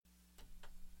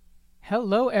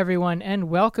Hello, everyone, and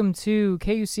welcome to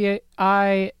KUCI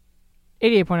 88.9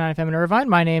 FM in Irvine.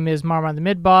 My name is Marmar the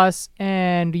Mid-Boss,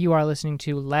 and you are listening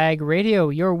to Lag Radio,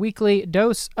 your weekly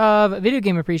dose of video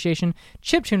game appreciation,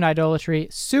 chiptune idolatry,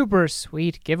 super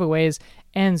sweet giveaways,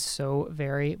 and so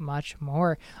very much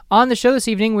more. On the show this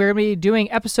evening, we're going to be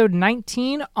doing episode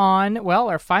 19 on, well,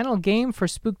 our final game for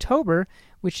Spooktober,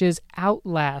 which is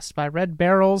Outlast by Red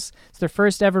Barrels. It's their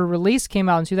first ever release, came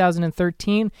out in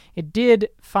 2013. It did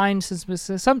find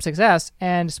some success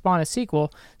and spawn a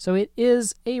sequel, so it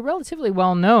is a relatively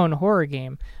well-known horror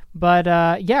game. But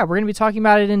yeah, we're going to be talking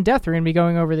about it in depth. We're going to be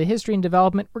going over the history and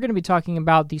development. We're going to be talking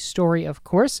about the story, of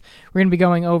course. We're going to be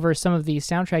going over some of the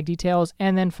soundtrack details,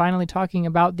 and then finally talking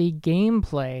about the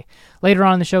gameplay. Later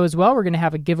on in the show as well, we're going to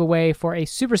have a giveaway for a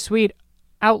super sweet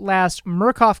Outlast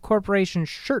Murkoff Corporation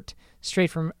shirt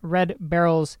straight from Red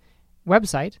Barrel's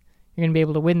website. You're going to be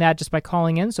able to win that just by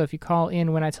calling in. So if you call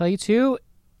in when I tell you to,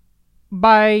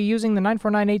 by using the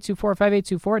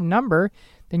 949-824-5824 number,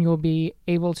 then you'll be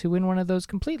able to win one of those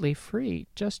completely free,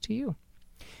 just to you.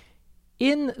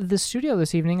 In the studio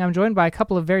this evening, I'm joined by a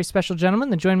couple of very special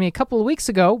gentlemen that joined me a couple of weeks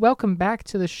ago. Welcome back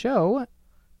to the show.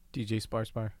 DJ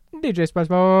SparSpar. DJ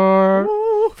SparSpar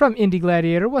from Indie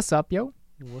Gladiator. What's up, yo?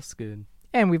 What's good?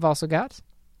 And we've also got...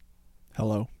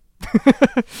 Hello.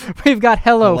 We've got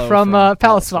Hello from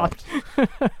Palette Swap.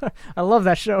 I love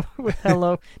that show with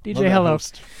Hello. DJ Love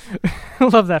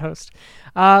Hello. Love that host.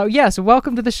 So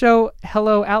welcome to the show.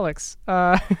 Hello, Alex.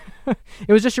 It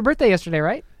was just your birthday yesterday,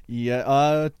 right?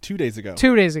 Yeah, 2 days ago.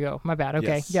 2 days ago. My bad.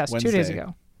 Okay. Yes, Wednesday. 2 days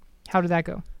ago. How did that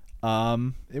go?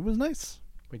 It was nice.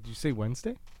 Wait, did you say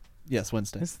Wednesday? Yes,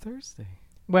 Wednesday. It's Thursday.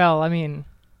 Well, I mean...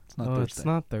 It's not Thursday. It's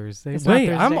not Thursday. It's not Wait,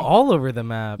 Thursday. I'm all over the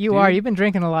map. You dude. are. You've been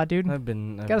drinking a lot, dude. I've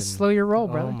been. Gotta slow your roll,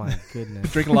 brother. Oh my goodness.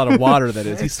 Drinking a lot of water, that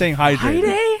is. He's staying hydrated.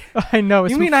 Friday? I know.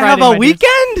 It's You mean Friday, I have my a dude.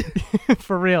 weekend?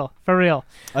 For real. For real.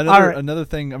 Another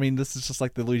thing, I mean, this is just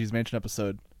like the Luigi's Mansion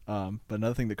episode, but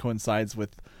another thing that coincides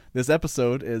with this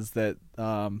episode is that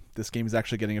this game is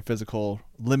actually getting a physical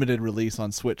limited release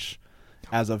on Switch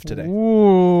as of today.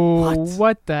 Ooh,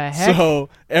 what the heck? So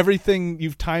everything,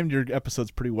 you've timed your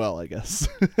episodes pretty well, I guess.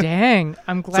 Dang,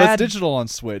 I'm So glad. it's digital on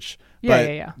Switch,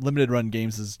 Yeah. Limited Run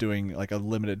Games is doing like a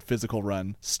limited physical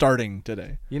run starting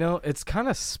today. You know, it's kind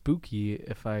of spooky,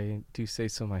 if I do say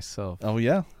so myself. Oh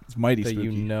yeah, it's mighty that spooky.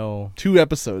 you know. 2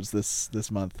 episodes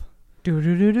this month. You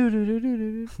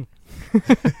You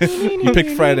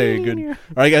picked Friday, good.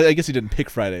 Or I guess you didn't pick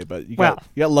Friday, but you got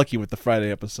lucky with the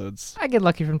Friday episodes. I get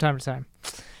lucky from time to time.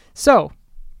 So,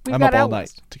 we've I'm got up all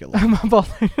Outlast. night to get lucky. I'm up all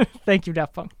night. Thank you,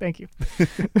 Daft Punk. Thank you.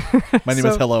 My name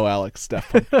is Hello Alex,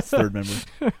 Daft Punk's third member.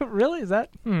 Really? Is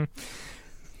that?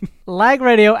 Lag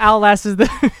Radio Outlast is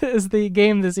the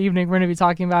game this evening we're going to be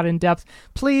talking about in depth.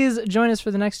 Please join us for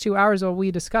the next 2 hours while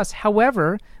we discuss.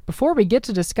 However, before we get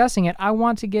to discussing it, I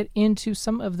want to get into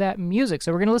some of that music.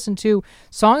 So we're going to listen to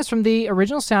songs from the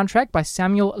original soundtrack by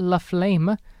Samuel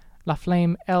Laflamme.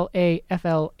 Laflamme,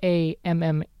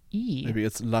 Laflamme. Maybe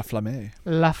it's La Flamme.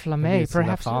 Laflamme,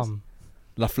 perhaps. La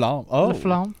Flamme. Oh.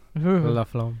 Laflamme.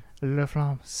 Laflamme.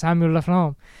 Laflamme. Samuel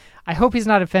Laflamme. I hope he's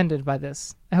not offended by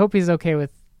this. I hope he's okay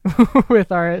with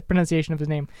with our pronunciation of his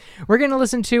name. We're going to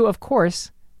listen to, of course,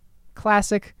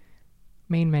 classic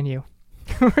Main Menu.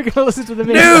 We're going to listen to the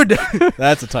main Dude!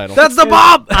 That's a title. That's the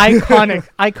Bob!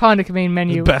 iconic Main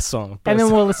Menu. Best song. And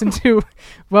then we'll listen to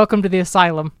Welcome to the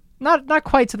Asylum. Not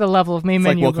quite to the level of Main It's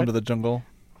Menu. like Welcome to the Jungle.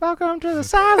 Welcome to the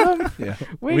Asylum. Yeah.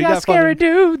 We got scary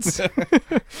dudes. So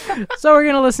we're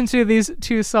going to listen to these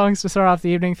 2 songs to start off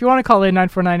the evening. If you want to call in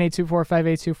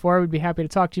 949-824-5824, we'd be happy to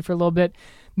talk to you for a little bit.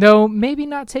 Though maybe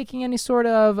not taking any sort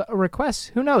of requests.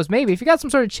 Who knows? Maybe. If you got some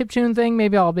sort of chiptune thing,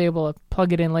 maybe I'll be able to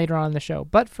plug it in later on in the show.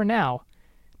 But for now,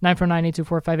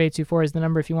 949-824-5824 is the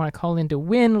number if you want to call in to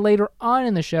win later on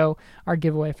in the show our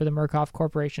giveaway for the Murkoff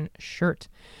Corporation shirt.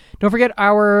 Don't forget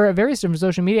our various different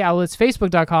social media outlets.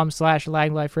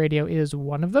 Facebook.com/LagLifeRadio is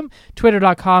one of them.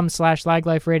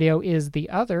 Twitter.com/LagLifeRadio is the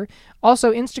other.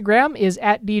 Also, Instagram is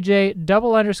at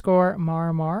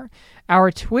DJ_Marmar. Our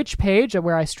Twitch page,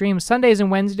 where I stream Sundays and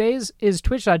Wednesdays, is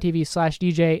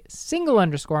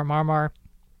twitch.tv/DJ_Marmar.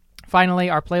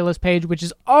 Finally, our playlist page, which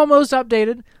is almost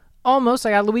updated. Almost.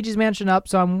 I got Luigi's Mansion up,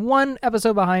 so I'm 1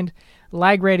 episode behind.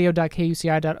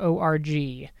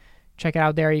 lagradio.kuci.org. Check it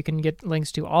out there. You can get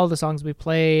links to all the songs we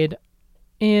played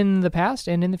in the past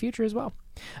and in the future as well.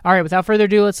 All right, without further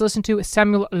ado, let's listen to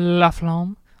Samuel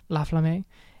Laflamme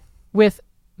with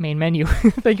Main Menu.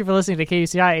 Thank you for listening to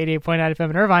KUCI 88.9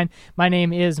 FM in Irvine. My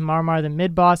name is Marmar the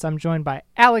Mid-Boss. I'm joined by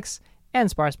Alex and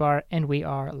SparSpar, and we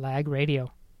are Lag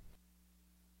Radio.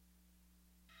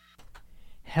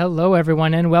 Hello,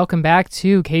 everyone, and welcome back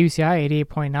to KUCI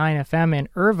 88.9 FM in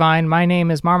Irvine. My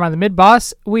name is Marma the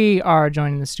Mid-Boss. We are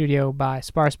joined in the studio by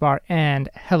SparSpar and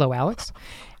hello, Alex.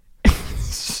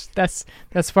 That's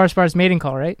SparSpar's mating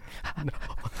call, right? No.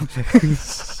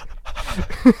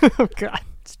 Oh, God.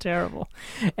 It's terrible.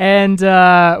 And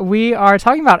we are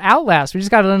talking about Outlast. We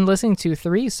just got done listening to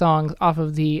 3 songs off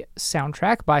of the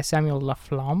soundtrack by Samuel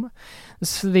Laflamme.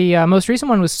 The most recent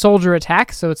one was Soldier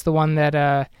Attack, so it's the one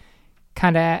that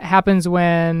kind of happens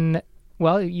when,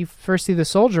 well, you first see the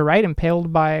soldier, right,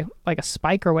 impaled by like a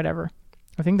spike or whatever.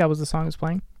 I think that was the song it was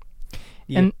playing.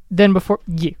 Yeah. And then before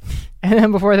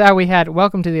that we had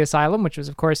Welcome to the Asylum, which was,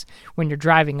 of course, when you're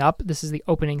driving up. This is the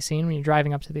opening scene when you're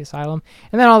driving up to the asylum.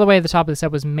 And then all the way at the top of the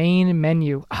set was Main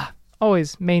Menu.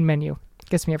 Always Main Menu.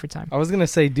 Gets me every time. I was going to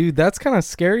say, dude, that's kind of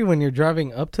scary when you're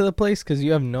driving up to the place because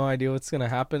you have no idea what's going to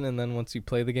happen. And then once you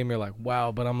play the game, you're like,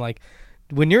 wow. But I'm like,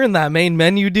 when you're in that main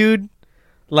menu, dude,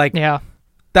 like, yeah,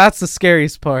 that's the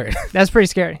scariest part. That's pretty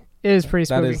scary. It is pretty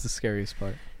spooky. That is the scariest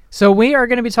part. So we are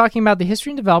going to be talking about the history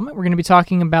and development. We're going to be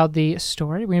talking about the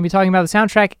story. We're going to be talking about the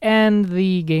soundtrack and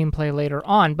the gameplay later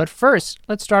on. But first,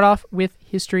 let's start off with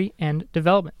history and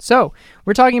development. So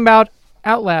we're talking about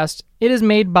Outlast. It is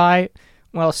made by,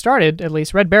 well, started, at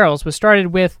least, Red Barrels was started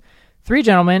with 3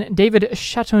 gentlemen, David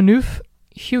Chateauneuf,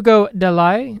 Hugo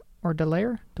Delaire,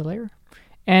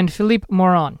 and Philippe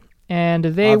Morin. And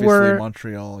they Obviously were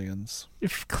Montrealians.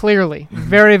 Clearly,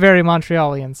 very, very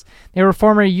Montrealians. They were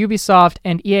former Ubisoft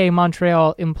and EA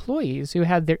Montreal employees who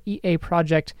had their EA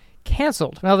project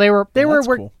canceled. Well, they were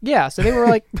cool. Yeah, so they were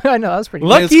like, I know, that's pretty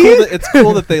lucky. It's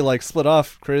cool that they like split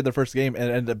off, created their first game, and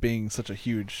it ended up being such a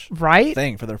huge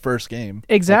thing for their first game.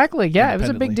 Exactly. Like, yeah, it was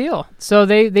a big deal. So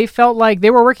they felt like they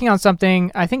were working on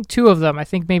something. I think 2 of them. I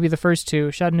think maybe the first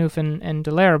 2, Chateauneuf and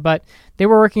Delaire, but they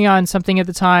were working on something at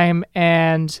the time,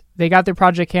 and they got their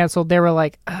project canceled. They were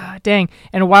like, dang.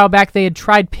 And a while back, they had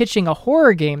tried pitching a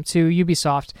horror game to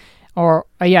Ubisoft, or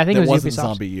I think it was wasn't Ubisoft.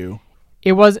 Zombie U.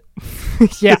 It was,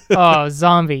 yeah. Oh,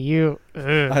 Zombie U.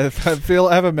 I feel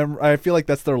like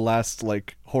that's their last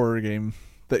like horror game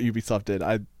that Ubisoft did.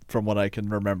 From what I can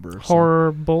remember.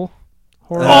 Horrible.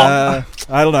 I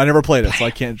don't know. I never played it, so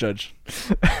I can't judge.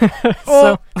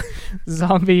 So,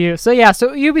 Zombie U. So yeah. So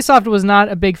Ubisoft was not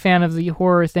a big fan of the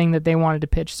horror thing that they wanted to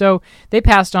pitch, so they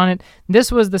passed on it.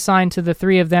 This was the sign to the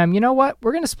 3 of them. You know what?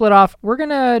 We're gonna split off. We're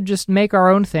gonna just make our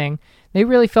own thing. They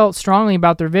really felt strongly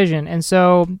about their vision. And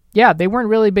so, yeah, they weren't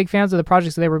really big fans of the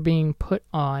projects that they were being put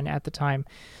on at the time.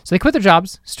 So they quit their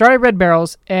jobs, started Red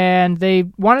Barrels, and they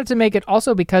wanted to make it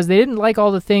also because they didn't like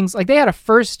all the things. Like, they had a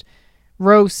first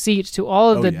row seat to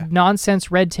all of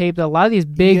nonsense red tape that a lot of these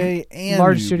big,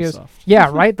 large studios. Yeah,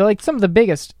 right? They're like some of the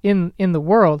biggest in the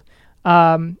world.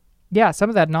 Some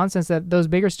of that nonsense that those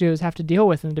bigger studios have to deal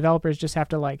with and the developers just have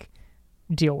to, like,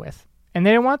 deal with. And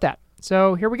they didn't want that.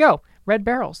 So here we go. Red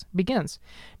Barrels begins.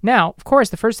 Now, of course,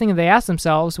 the first thing that they asked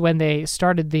themselves when they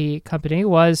started the company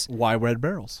was... Why Red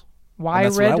Barrels? Why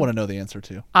that's red? What I want to know the answer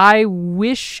to. I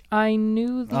wish I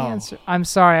knew the answer. I'm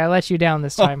sorry, I let you down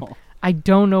this time. I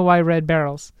don't know why Red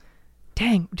Barrels.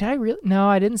 Dang, did I really? No,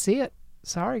 I didn't see it.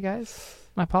 Sorry, guys.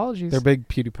 My apologies. They're big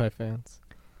PewDiePie fans.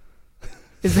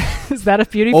 Is that a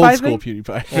PewDiePie Old thing? school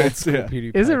PewDiePie fans. Yeah.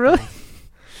 PewDiePie is it really?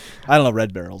 I don't know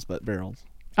Red Barrels, but barrels.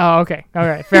 Oh, okay. All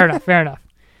right. Fair enough. Fair enough.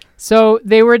 So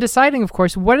they were deciding, of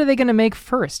course, what are they going to make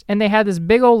first? And they had this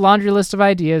big old laundry list of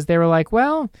ideas. They were like,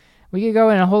 well, we could go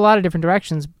in a whole lot of different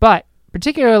directions. But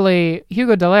particularly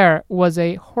Hugo Delaire was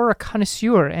a horror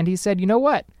connoisseur. And he said, you know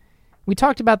what? We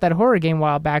talked about that horror game a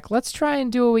while back. Let's try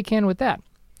and do what we can with that.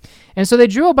 And so they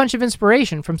drew a bunch of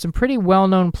inspiration from some pretty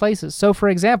well-known places. So, for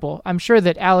example, I'm sure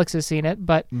that Alex has seen it,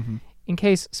 but in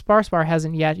case SparSpar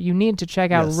hasn't yet, you need to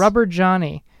check out Rubber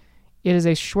Johnny. It is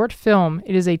a short film.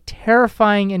 It is a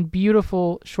terrifying and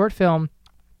beautiful short film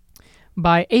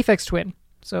by Aphex Twin.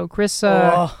 So Chris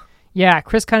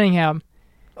Cunningham.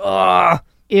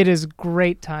 It is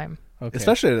great time. Okay.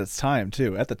 Especially at its time,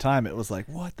 too. At the time, it was like,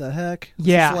 what the heck?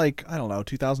 Yeah. This like, I don't know,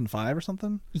 2005 or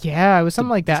something? Yeah, it was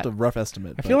something like that. Just a rough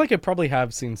estimate. I feel like I probably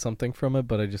have seen something from it,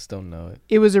 but I just don't know it.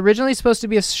 It was originally supposed to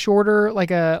be a shorter,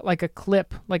 like a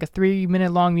clip, like a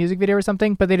 3-minute long music video or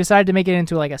something, but they decided to make it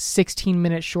into like a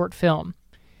 16-minute short film.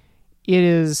 It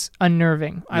is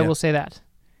unnerving, I will say that.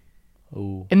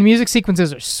 Ooh. And the music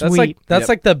sequences are sweet. That's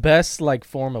like the best like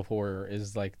form of horror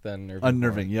is like the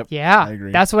unnerving. Yep. Yeah, I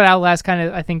agree. That's what Outlast kind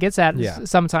of I think gets at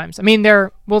sometimes. I mean,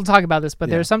 we'll talk about this, but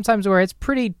there's sometimes where it's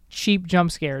pretty cheap jump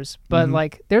scares, but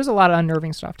like there's a lot of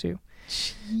unnerving stuff too.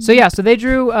 So so they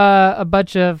drew a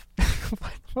bunch of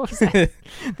what was that?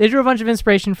 They drew a bunch of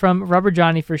inspiration from Rubber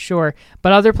Johnny for sure,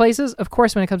 but other places, of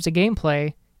course, when it comes to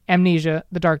gameplay Amnesia: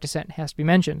 The Dark Descent has to be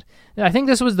mentioned. And I think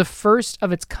this was the first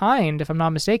of its kind, if I'm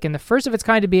not mistaken, the first of its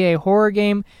kind to be a horror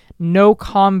game, no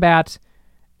combat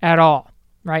at all,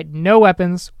 right? No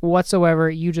weapons whatsoever.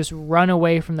 You just run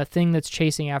away from the thing that's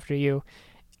chasing after you.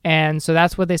 And so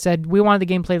that's what they said. We want the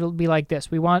gameplay to be like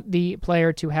this. We want the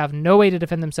player to have no way to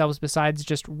defend themselves besides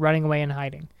just running away and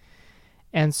hiding.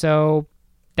 And so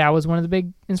that was one of the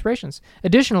big inspirations.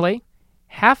 Additionally,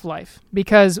 Half-Life,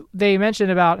 because they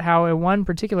mentioned about how in one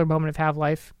particular moment of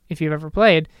Half-Life, if you've ever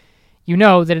played, you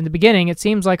know that in the beginning it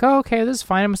seems like, oh, okay, this is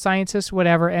fine, I'm a scientist,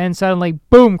 whatever, and suddenly,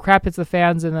 boom, crap hits the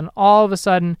fans, and then all of a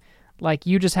sudden, like,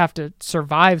 you just have to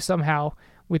survive somehow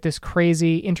with this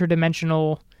crazy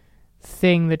interdimensional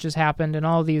thing that just happened, and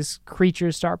all these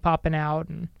creatures start popping out,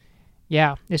 and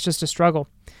yeah, it's just a struggle.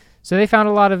 So they found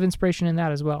a lot of inspiration in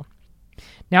that as well.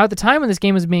 Now, at the time when this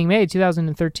game was being made,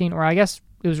 2013, or I guess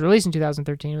it was released in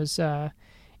 2013, it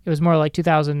was more like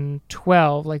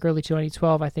 2012, like early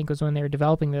 2012, I think, was when they were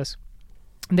developing this.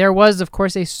 There was, of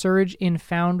course, a surge in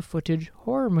found footage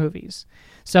horror movies.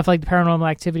 Stuff like the Paranormal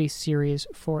Activity series,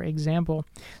 for example.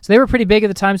 So they were pretty big at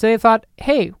the time, so they thought,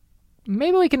 hey,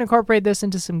 maybe we can incorporate this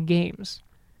into some games.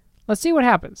 Let's see what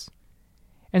happens.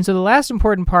 And so the last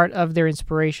important part of their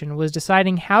inspiration was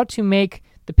deciding how to make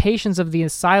the patients of the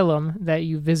asylum that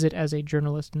you visit as a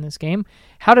journalist in this game,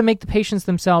 how to make the patients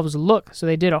themselves look. So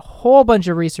they did a whole bunch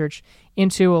of research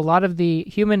into a lot of the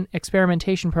human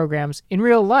experimentation programs in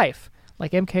real life,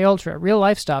 like MKUltra, real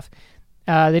life stuff.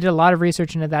 They did a lot of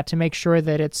research into that to make sure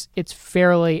that it's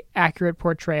fairly accurate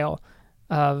portrayal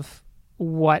of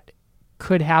what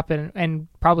could happen and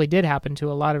probably did happen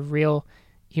to a lot of real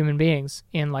human beings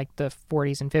in like the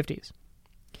 40s and 50s.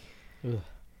 Ugh.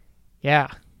 Yeah.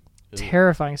 Ugh.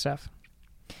 Terrifying stuff.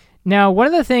 Now, one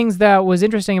of the things that was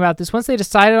interesting about this, once they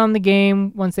decided on the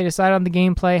game, once they decided on the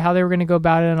gameplay, how they were going to go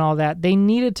about it and all that, they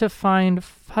needed to find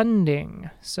funding.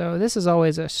 So this is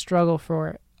always a struggle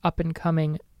for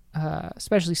up-and-coming,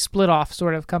 especially split-off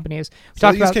sort of companies.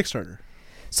 So they use Kickstarter.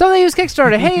 So they use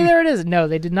Kickstarter. Hey, there it is. No,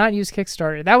 they did not use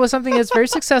Kickstarter. That was something that's very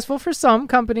successful for some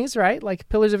companies, right? Like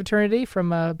Pillars of Eternity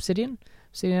from Obsidian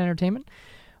Entertainment.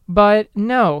 But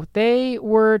no, they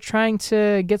were trying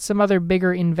to get some other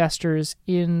bigger investors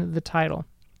in the title.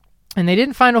 And they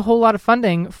didn't find a whole lot of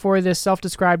funding for this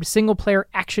self-described single-player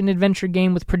action-adventure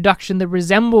game with production that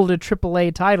resembled a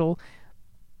AAA title,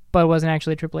 but it wasn't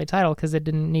actually a AAA title because it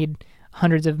didn't need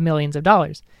hundreds of millions of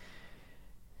dollars.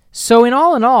 So in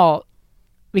all,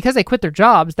 because they quit their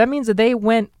jobs, that means that they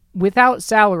went without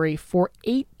salary for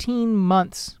 18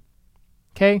 months.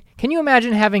 Okay? Can you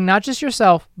imagine having not just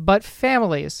yourself, but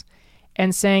families,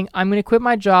 and saying, I'm going to quit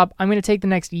my job, I'm going to take the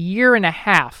next year and a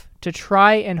half to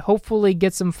try and hopefully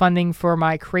get some funding for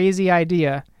my crazy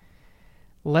idea.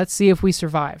 Let's see if we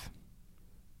survive.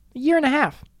 A year and a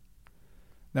half.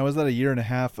 Now, was that a year and a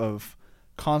half of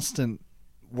constant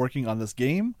working on this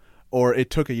game, or it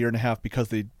took a year and a half because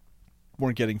they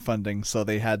weren't getting funding, so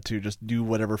they had to just do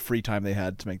whatever free time they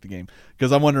had to make the game?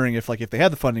 Because I'm wondering if they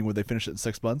had the funding, would they finish it in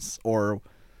 6 months, or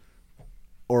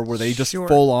were they just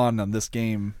full on this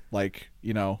game,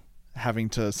 having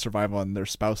to survive on their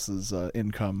spouse's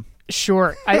income?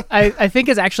 Sure. I think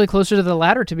it's actually closer to the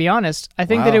latter, to be honest. I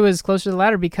think that it was closer to the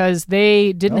latter because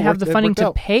they didn't have the funding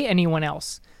to pay anyone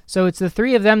else. So it's the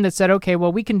three of them that said, okay,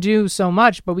 well, we can do so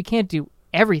much, but we can't do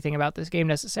everything about this game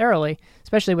necessarily,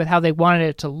 especially with how they wanted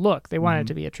it to look. They wanted it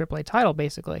to be a AAA title,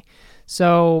 basically.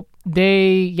 So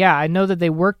I know that they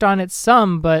worked on it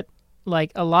some, but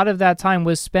a lot of that time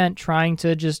was spent trying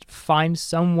to just find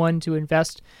someone to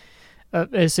invest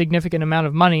a significant amount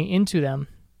of money into them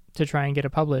to try and get it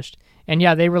published. And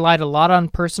yeah, they relied a lot on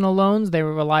personal loans. They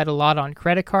relied a lot on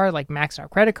credit card, like maxed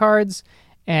out credit cards.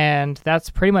 And that's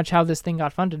pretty much how this thing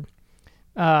got funded.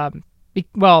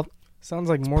 Sounds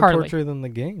like more torture than the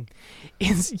game.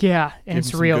 It's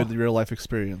real. Good real life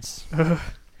experience.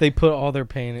 They put all their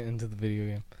pain into the video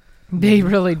game. They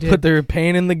really did. Put their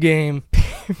pain in the game.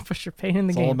 Put your pain in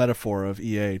the game. It's all a metaphor of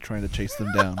EA trying to chase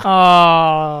them down.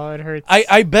 Oh, it hurts.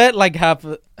 I bet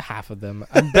half of them.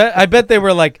 I bet they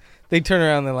were like, they turn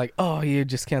around and they're like, oh, you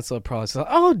just canceled a process. Like,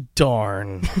 oh,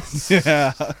 darn.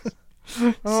 Yeah.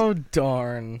 Oh,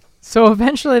 darn. So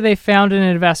eventually they found an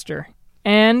investor.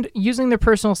 And using their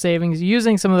personal savings,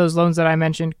 using some of those loans that I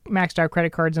mentioned, maxed out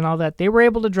credit cards and all that, they were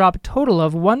able to drop a total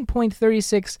of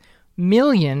 1.36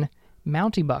 million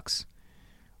Mountie bucks.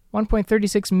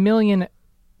 1.36 million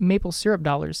maple syrup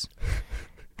dollars.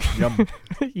 Yum.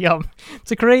 Yum.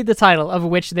 To create the title, of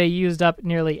which they used up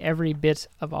nearly every bit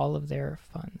of all of their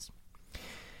funds.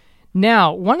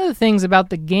 Now, one of the things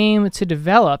about the game to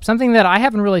develop, something that I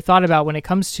haven't really thought about when it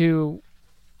comes to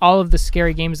all of the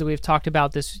scary games that we've talked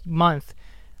about this month,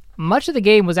 much of the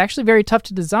game was actually very tough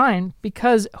to design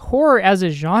because horror as a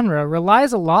genre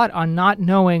relies a lot on not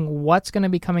knowing what's going to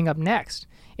be coming up next.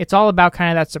 It's all about kind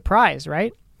of that surprise,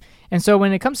 right? And so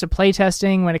when it comes to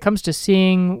playtesting, when it comes to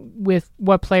seeing with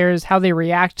what players, how they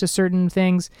react to certain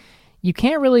things, you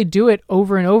can't really do it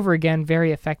over and over again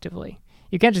very effectively.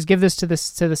 You can't just give this to the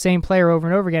same player over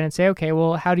and over again and say, okay,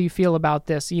 well, how do you feel about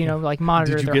this? Like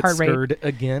monitor their heart rate. Did you get scared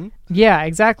again? Yeah,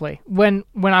 exactly. When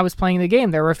I was playing the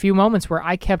game, there were a few moments where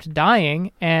I kept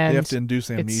dying, and they have to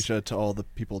induce amnesia to all the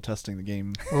people testing the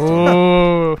game.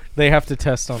 Oh, they have to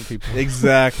test on people.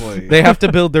 Exactly. They have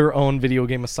to build their own video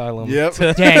game asylum. Yep.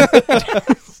 Dang.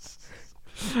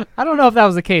 I don't know if that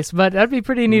was the case, but that'd be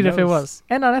pretty neat if it was,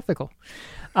 and unethical.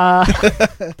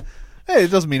 Hey,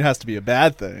 it doesn't mean it has to be a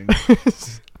bad thing.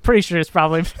 Pretty sure it's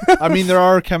probably. I mean, there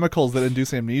are chemicals that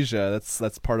induce amnesia.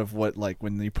 That's part of what, like,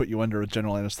 when they put you under a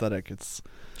general anesthetic, it's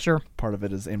sure part of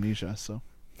it is amnesia. So,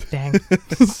 dang.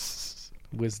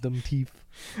 Wisdom teeth.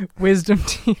 Wisdom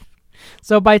teeth.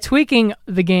 So by tweaking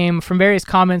the game from various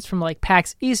comments from like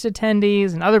PAX East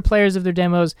attendees and other players of their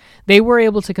demos, they were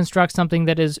able to construct something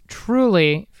that is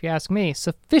truly, if you ask me,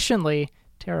 sufficiently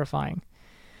terrifying.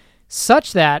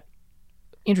 Such that,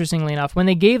 interestingly enough, when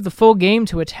they gave the full game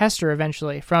to a tester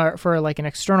eventually for like an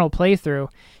external playthrough,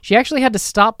 she actually had to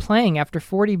stop playing after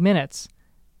 40 minutes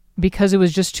because it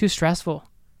was just too stressful.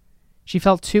 She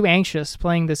felt too anxious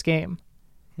playing this game.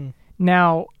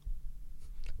 Now,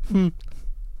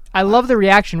 I love the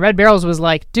reaction. Red Barrels was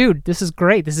like, dude, this is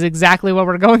great. This is exactly what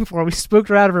we're going for. We spooked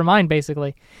her out of her mind,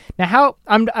 basically. Now,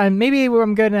 maybe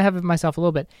I'm going to have it myself a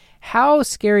little bit. How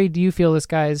scary do you feel this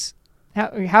guy's...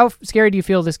 How scary do you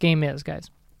feel this game is, guys?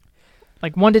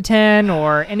 Like 1 to 10,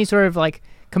 or any sort of like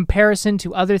comparison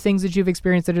to other things that you've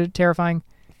experienced that are terrifying?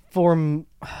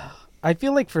 I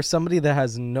feel like for somebody that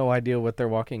has no idea what they're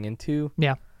walking into,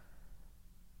 yeah,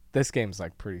 this game's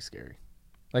like pretty scary.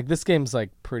 Like this game's like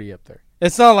pretty up there.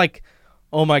 It's not like,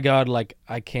 oh my god, like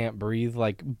I can't breathe.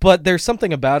 Like, but there's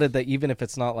something about it that even if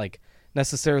it's not like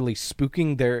necessarily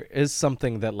spooking, there is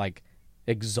something that like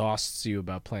exhausts you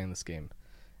about playing this game.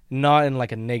 Not in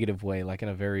like a negative way, like in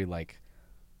a very like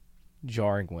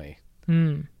jarring way.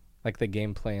 Like the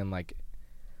gameplay and like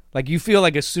you feel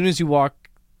like as soon as you walk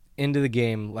into the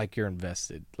game, like you're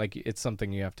invested. Like it's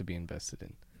something you have to be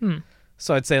invested in.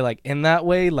 So I'd say like in that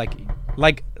way, like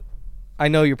I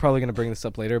know you're probably gonna bring this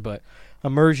up later, but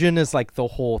immersion is like the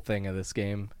whole thing of this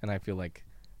game, and I feel like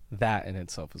that in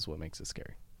itself is what makes it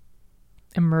scary.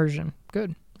 Immersion,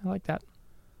 good. I like that,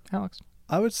 Alex.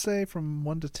 I would say from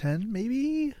 1 to 10,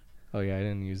 maybe. Oh yeah, I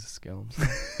didn't use the scale.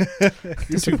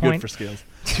 You're too good for scales.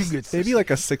 Too good. Maybe like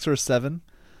a 6 or a 7.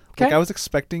 Okay. Like I was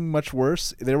expecting much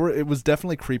worse. It was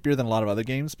definitely creepier than a lot of other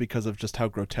games because of just how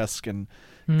grotesque and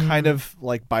kind of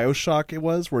like BioShock it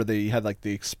was, where they had like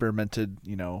the experimented,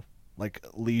 like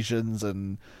lesions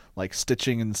and like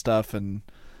stitching and stuff, and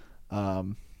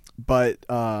and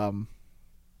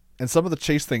some of the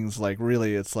chase things, like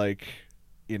really, it's like,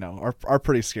 are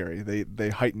pretty scary. They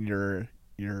heighten your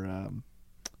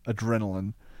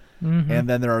adrenaline, and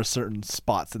then there are certain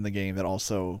spots in the game that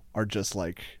also are just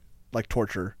like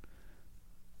torture,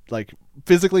 like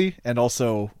physically and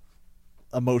also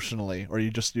emotionally, or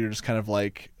you're just kind of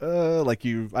like I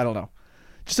don't know,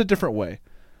 just a different way.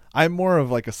 I'm more of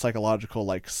like a psychological,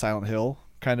 like Silent Hill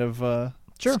kind of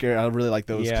scary. I really like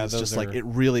those because it's just like it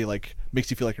really like makes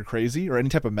you feel like you're crazy, or any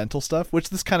type of mental stuff, which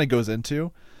this kind of goes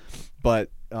into. But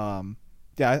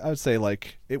yeah, I would say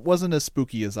like it wasn't as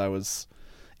spooky as I was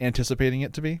anticipating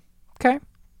it to be. Okay.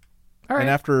 All right. And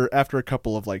after a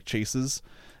couple of like chases,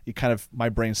 my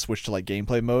brain switched to like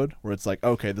gameplay mode, where it's like,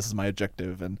 okay, this is my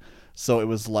objective, and so it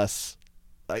was less.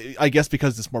 I guess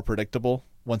because it's more predictable.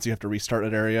 Once you have to restart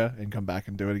an area and come back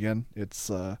and do it again, it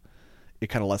kind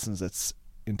of lessens its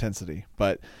intensity.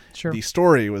 But sure, the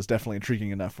story was definitely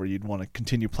intriguing enough where you'd want to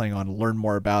continue playing on, learn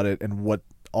more about it, and what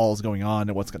all is going on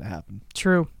and what's going to happen.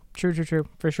 True,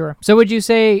 for sure. So would you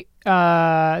say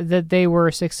that they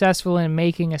were successful in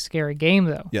making a scary game,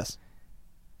 though? Yes.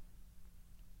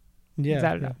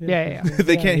 Yeah.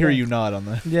 They can't hear you nod on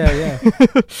that. Yeah.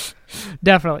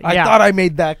 Definitely. I thought I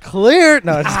made that clear.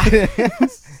 No, just kidding.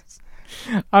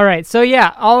 All right. So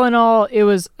yeah, all in all, it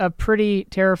was a pretty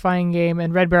terrifying game,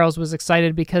 and Red Barrels was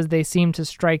excited because they seemed to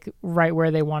strike right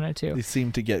where they wanted to. They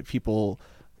seemed to get people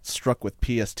struck with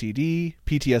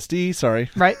PTSD, sorry.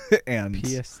 Right. And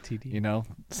PTSD.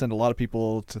 Send a lot of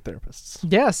people to therapists.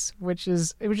 Yes, which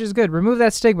is good. Remove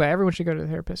that stigma. Everyone should go to the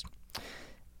therapist.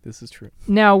 This is true.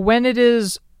 Now, when it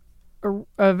is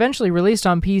eventually released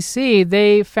on PC,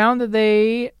 they found that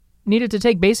they needed to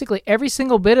take basically every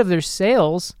single bit of their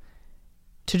sales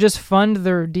to just fund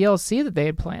their DLC that they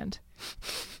had planned.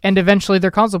 and eventually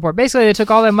their console port. Basically, they took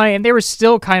all that money, and they were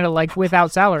still kind of like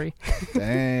without salary.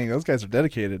 Dang, those guys are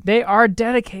dedicated. They are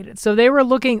dedicated. So they were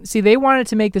looking. See, they wanted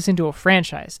to make this into a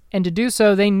franchise, and to do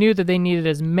so, they knew that they needed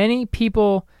as many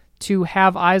people to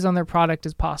have eyes on their product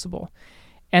as possible.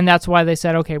 And that's why they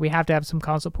said, okay, we have to have some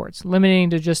console ports. Limiting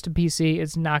to just a PC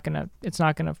is not gonna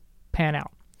pan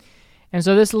out. And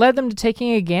so this led them to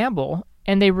taking a gamble,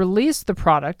 and they released the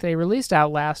product. They released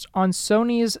Outlast on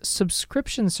Sony's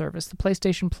subscription service, the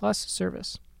PlayStation Plus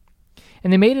service.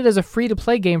 And they made it as a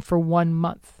free-to-play game for 1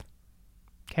 month.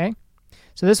 Okay?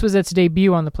 So this was its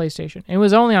debut on the PlayStation. And it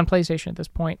was only on PlayStation at this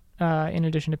point, in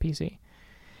addition to PC.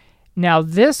 Now,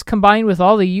 this combined with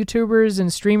all the YouTubers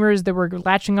and streamers that were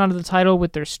latching onto the title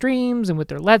with their streams and with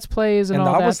their Let's Plays and all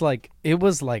that. And it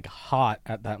was like hot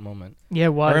at that moment. Yeah,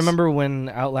 it was. I remember when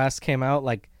Outlast came out,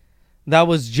 like, that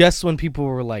was just when people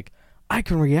were like, I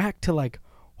can react to like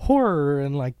horror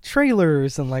and like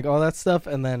trailers and like all that stuff.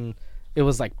 And then it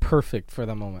was like perfect for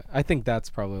the moment. I think that's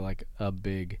probably like a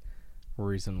big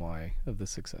reason why of the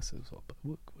success as well. But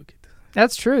we'll get to that.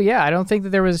 That's true. Yeah, I don't think that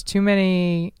there was too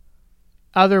many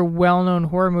other well-known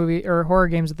horror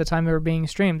games at the time that were being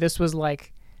streamed. This was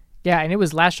like, yeah, and it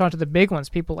was latched onto the big ones.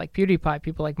 People like PewDiePie,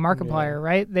 people like Markiplier,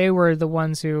 right? They were the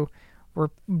ones who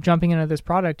were jumping into this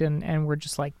product and were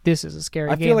just like, this is a scary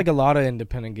game. I feel like a lot of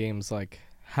independent games like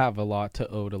have a lot to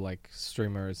owe to like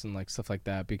streamers and like stuff like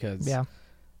that, because it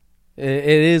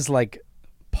is like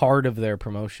part of their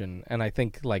promotion. And I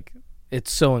think like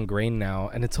it's so ingrained now,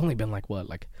 and it's only been like what,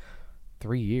 like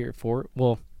 3 years, 4,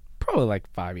 well, probably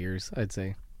like 5 years, I'd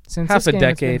say. Since half this a game,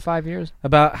 it's decade. been 5 years.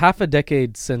 About half a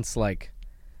decade since like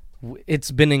it's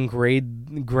been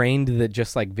ingrained that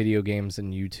just like video games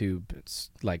and YouTube, it's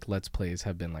like Let's Plays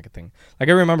have been like a thing. Like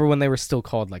I remember when they were still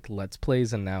called like Let's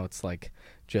Plays, and now it's like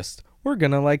just we're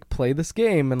gonna like play this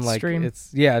game and like stream.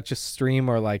 It's just stream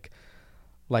or like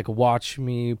watch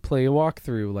me play a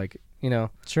walkthrough, like, you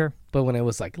know. Sure. But when it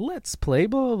was like Let's Play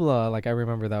blah blah blah, like I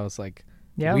remember that was like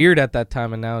Yeah. weird at that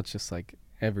time, and now it's just like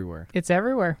everywhere. It's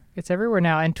everywhere. It's everywhere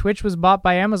now. And Twitch was bought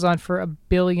by Amazon for $1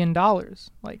 billion.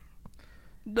 Like,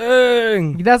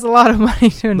 dang, that's a lot of money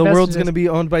to invest. The world's going to be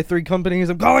owned by 3 companies.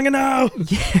 I'm calling it now.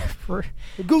 Yeah, for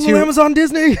Google, Amazon,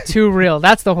 Disney. Too real.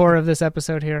 That's the horror of this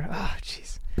episode here. Oh,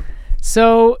 jeez.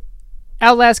 So,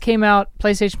 Outlast came out,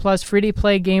 PlayStation Plus,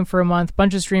 free-to-play game for a month.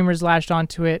 Bunch of streamers latched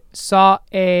onto it. Saw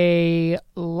a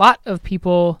lot of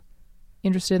people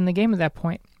interested in the game at that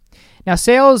point. Now,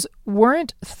 sales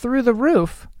weren't through the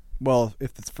roof. Well,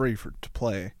 if it's free to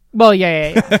play. Well,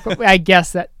 yeah. I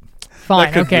guess that.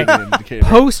 Fine, okay.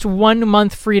 Post 1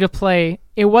 month free to play,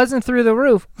 it wasn't through the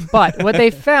roof, but what they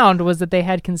found was that they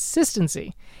had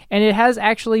consistency, and it has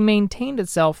actually maintained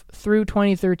itself through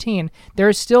 2013. There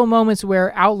are still moments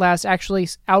where Outlast actually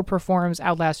outperforms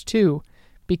Outlast 2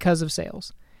 because of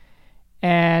sales.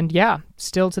 And yeah,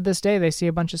 still to this day, they see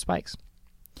a bunch of spikes.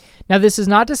 Now, this is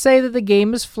not to say that the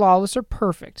game is flawless or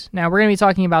perfect. Now, we're going to be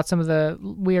talking about some of the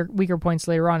weaker points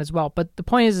later on as well. But the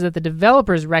point is that the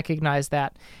developers recognize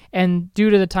that. And due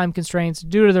to the time constraints,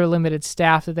 due to their limited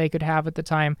staff that they could have at the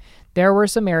time, there were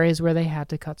some areas where they had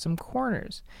to cut some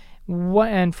corners.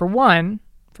 And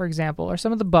for example, are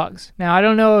some of the bugs. Now, I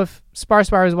don't know if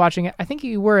SparSpar was watching it. I think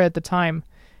you were at the time.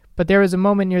 But there was a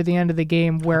moment near the end of the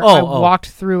game where I walked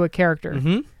through a character.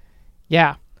 Mm-hmm.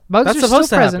 Yeah. Bugs That's are supposed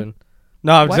still to present. happen.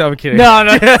 No, I'm kidding. No.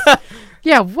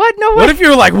 Yeah, what? No way. What if you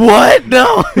were like, what?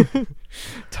 No.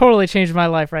 Totally changed my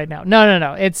life right now.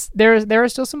 No. There are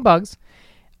still some bugs.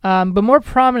 But more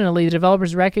prominently, the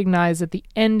developers recognized that the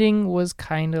ending was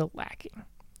kind of lacking.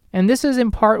 And this is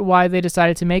in part why they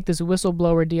decided to make this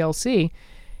whistleblower DLC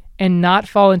and not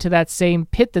fall into that same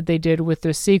pit that they did with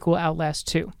the sequel, Outlast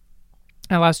 2.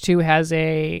 Outlast 2 has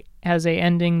a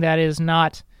ending that is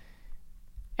not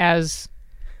as...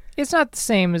 It's not the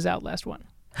same as Outlast 1.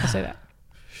 I'll say that.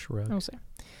 Shrug. I'll say.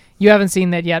 You haven't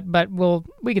seen that yet, but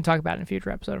we can talk about it in a future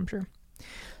episode, I'm sure.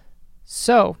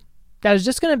 So, that is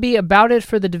just going to be about it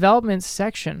for the development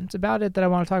section. It's about it that I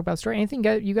want to talk about the story. Anything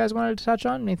you guys wanted to touch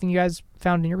on? Anything you guys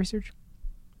found in your research?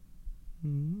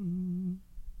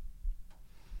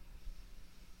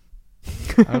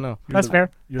 I don't know. That's fair.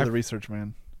 You're the research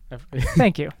man.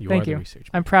 Thank you. Thank you. The research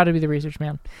man. I'm proud to be the research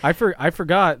man. I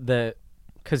forgot that,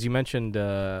 because you mentioned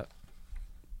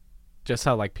just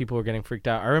how like people were getting freaked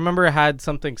out. I remember it had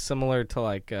something similar to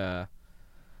like not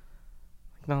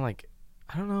like,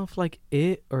 I don't know if like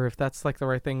it or if that's like the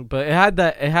right thing, but it had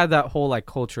that whole like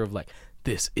culture of like,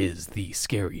 this is the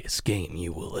scariest game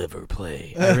you will ever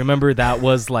play. I remember that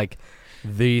was like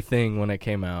the thing when it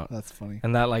came out. That's funny.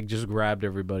 And that like just grabbed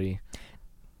everybody.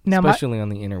 Now, especially on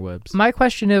the interwebs. My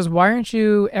question is, why aren't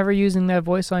you ever using that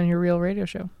voice on your real radio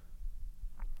show?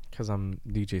 Because I'm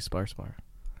DJ SparSpar.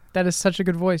 That is such a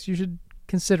good voice. You should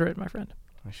consider it, my friend.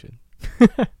 I should.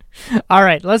 All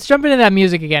right, let's jump into that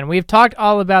music again. We've talked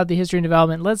all about the history and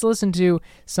development. Let's listen to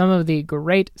some of the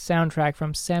great soundtrack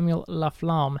from Samuel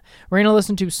Laflamme. We're going to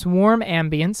listen to Swarm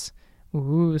Ambience.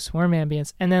 Ooh, Swarm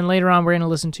Ambience. And then later on, we're going to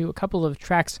listen to a couple of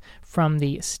tracks from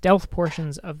the stealth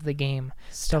portions of the game.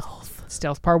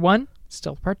 Stealth Part 1,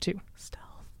 Stealth Part 2.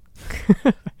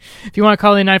 If you want to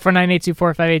call in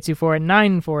 949-824-5824 and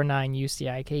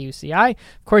 949-UCI-KUCI.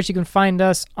 Of course, you can find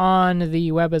us on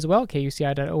the web as well,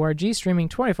 kuci.org, streaming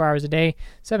 24 hours a day,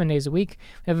 7 days a week.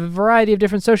 We have a variety of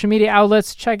different social media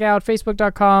outlets. Check out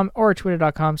facebook.com or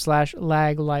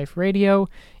twitter.com/lagliferadio.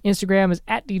 Instagram is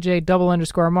at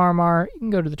DJ_Marmar. You can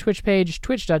go to the Twitch page,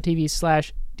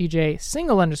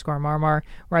 twitch.tv/DJ_Marmar,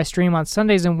 where I stream on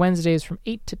Sundays and Wednesdays from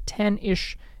 8 to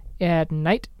 10-ish at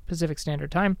night, Pacific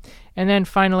Standard Time. And then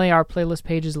finally, our playlist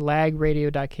page is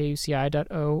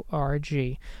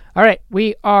lagradio.kuci.org. All right,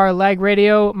 we are Lag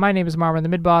Radio. My name is Marmar, the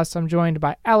mid-boss. I'm joined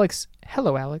by Alex.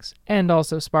 Hello, Alex. And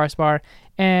also SparSpar.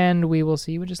 And we will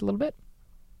see you in just a little bit.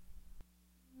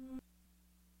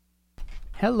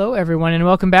 Hello, everyone, and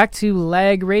welcome back to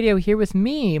Lag Radio here with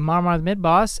me, Marmar, the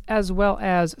mid-boss, as well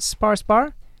as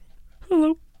SparSpar.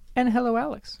 Hello. And hello,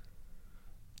 Alex.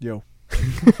 Yo.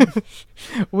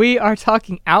 We are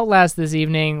talking Outlast this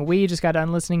evening. We just got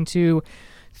done listening to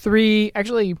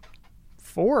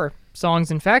 4 songs,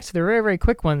 in fact. They're very, very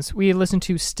quick ones. We listened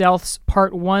to Stealth's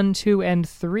Part 1, 2, and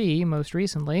 3 most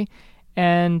recently.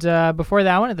 And before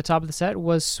that one, at the top of the set,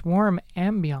 was Swarm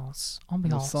Ambience.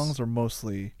 The songs are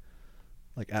mostly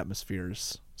like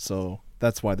atmospheres, so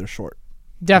that's why they're short.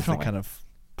 Definitely. They kind of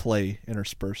play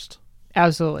interspersed.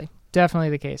 Absolutely. Definitely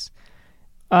the case.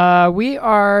 We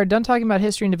are done talking about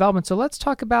history and development, so let's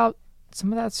talk about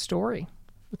some of that story.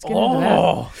 Let's get into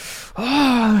that.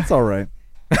 It's all right.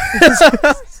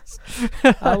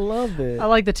 I love it. I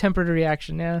like the tempered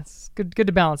reaction. Yeah, it's good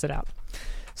to balance it out.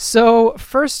 So,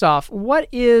 first off, what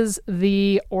is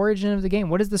the origin of the game?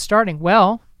 What is the starting?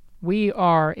 Well, we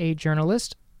are a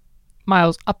journalist.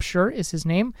 Miles Upshur is his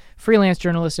name. Freelance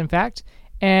journalist, in fact.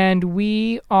 And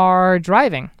we are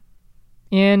driving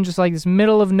in just like this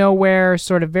middle of nowhere,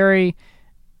 sort of very,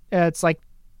 it's like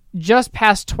just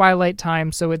past twilight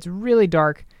time, so it's really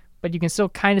dark, but you can still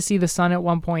kind of see the sun at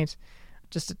one point,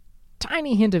 just a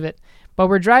tiny hint of it. But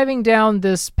we're driving down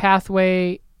this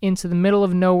pathway into the middle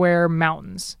of nowhere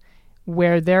mountains,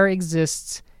 where there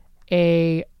exists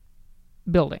a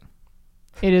building.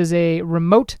 It is a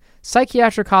remote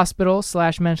psychiatric hospital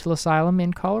 / mental asylum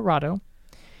in Colorado,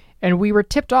 and we were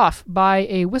tipped off by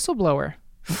a whistleblower.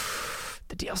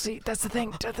 The DLC, that's the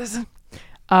thing.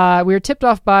 We were tipped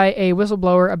off by a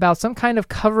whistleblower about some kind of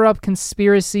cover-up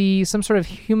conspiracy, some sort of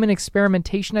human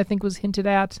experimentation, I think was hinted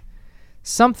at.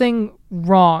 Something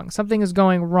wrong. Something is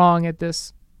going wrong at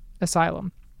this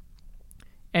asylum.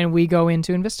 And we go in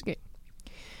to investigate.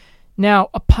 Now,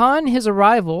 upon his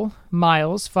arrival,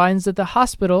 Miles finds that the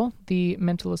hospital, the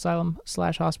mental asylum /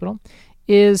 hospital,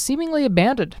 is seemingly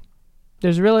abandoned.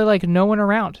 There's really like no one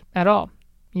around at all.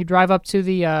 You drive up to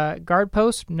the guard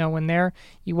post, no one there.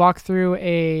 You walk through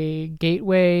a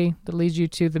gateway that leads you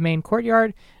to the main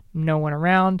courtyard, no one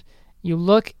around. You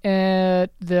look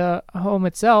at the home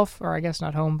itself, or I guess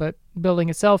not home, but building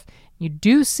itself. You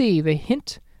do see the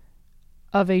hint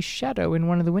of a shadow in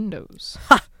one of the windows.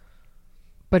 Ha!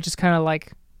 But just kind of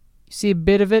like, you see a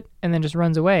bit of it and then just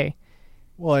runs away.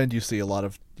 Well, and you see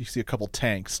a couple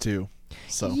tanks too.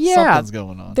 So yeah, something's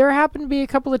going on. There happen to be a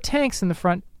couple of tanks in the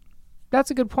front. That's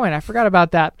a good point. I forgot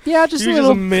about that. Yeah, just you a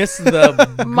little just missed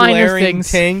the minor glaring things.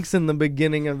 Tanks in the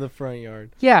beginning of the front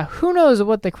yard. Yeah, who knows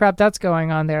what the crap that's going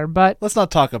on there, but let's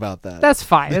not talk about that. That's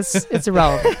fine. It's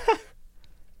irrelevant.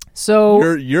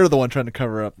 So you're the one trying to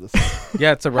cover up this.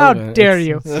 Yeah, it's irrelevant. How dare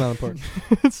you? It's not important.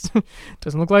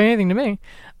 Doesn't look like anything to me.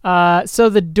 So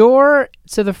the door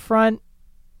to the front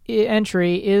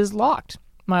entry is locked.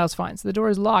 Miles finds the door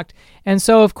is locked, and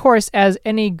so of course, as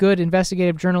any good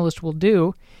investigative journalist will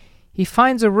do, he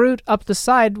finds a route up the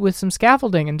side with some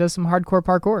scaffolding and does some hardcore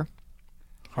parkour.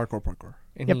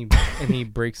 And he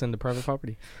breaks into private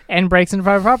property. And breaks into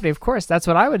private property, of course. That's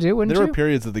what I would do, wouldn't you? There were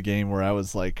periods of the game where I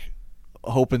was like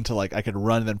hoping to like I could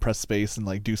run and then press space and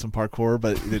like do some parkour,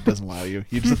 but it doesn't allow you.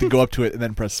 You just have to go up to it and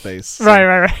then press space. So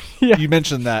right. Yeah. You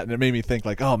mentioned that and it made me think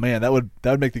like, oh man, that would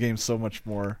make the game so much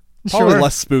more probably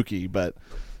less spooky, but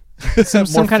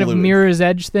some kind of mirror's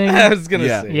edge thing. I was gonna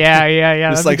say.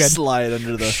 Yeah. Just like slide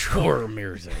under the sure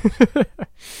mirror's edge.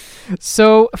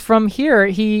 So from here,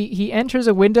 he enters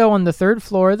a window on the 3rd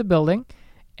floor of the building,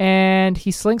 and he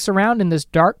slinks around in this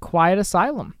dark, quiet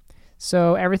asylum.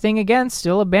 So everything, again,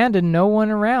 still abandoned, no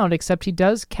one around, except he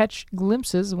does catch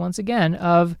glimpses, once again,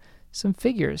 of some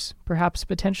figures, perhaps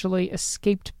potentially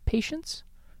escaped patients,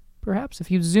 perhaps,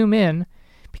 if you zoom in.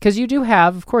 Because you do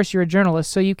have, of course, you're a journalist,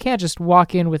 so you can't just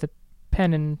walk in with a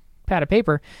pen and pad of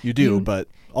paper. You do, but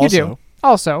also... You do.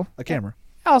 Also. A camera.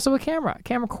 Also a camera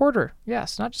recorder.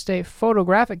 Yes, not just a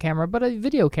photographic camera, but a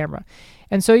video camera.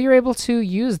 And so you're able to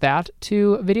use that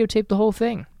to videotape the whole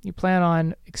thing. You plan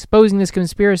on exposing this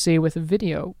conspiracy with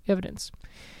video evidence.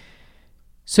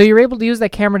 So you're able to use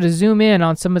that camera to zoom in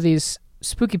on some of these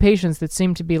spooky patients that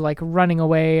seem to be like running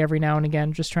away every now and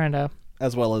again, just trying to...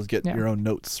 As well as get your own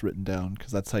notes written down,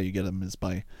 because that's how you get them, is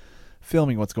by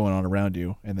filming what's going on around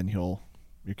you, and then your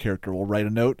character will write a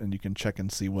note, and you can check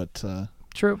and see what...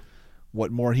 True. What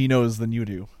more he knows than you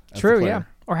do. True, yeah.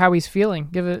 Or how he's feeling.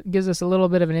 Gives us a little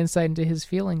bit of an insight into his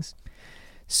feelings.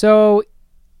 So,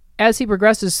 as he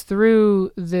progresses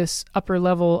through this upper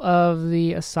level of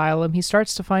the asylum, he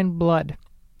starts to find blood.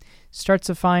 Starts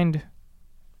to find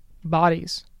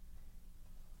bodies.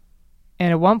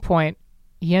 And at one point,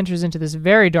 he enters into this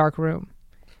very dark room.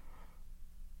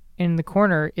 In the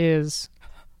corner is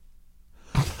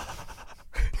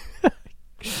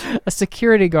a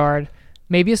security guard.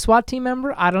 Maybe a SWAT team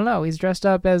member? I don't know. He's dressed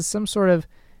up as some sort of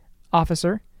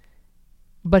officer.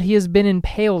 But he has been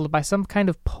impaled by some kind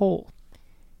of pole.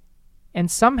 And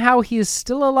somehow he is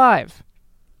still alive.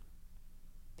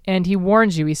 And he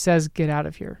warns you. He says, get out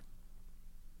of here.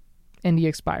 And he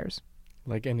expires.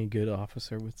 Like any good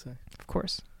officer would say. Of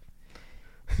course.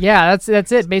 Yeah,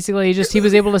 that's it. Basically, he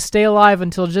was able to stay alive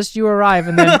until just you arrive.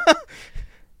 And then...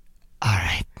 All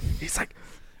right. He's like...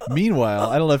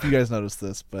 Meanwhile, I don't know if you guys noticed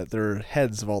this, but there are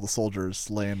heads of all the soldiers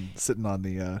sitting on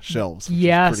the shelves. Which is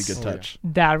a pretty good touch.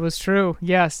 Yeah. That was true.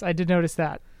 Yes, I did notice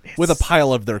that. With a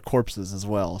pile of their corpses as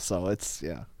well. So it's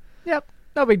Yep.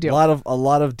 No big deal. A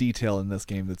lot of detail in this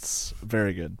game that's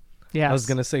very good. Yeah. I was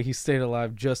gonna say he stayed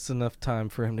alive just enough time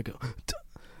for him to go.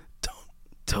 Don't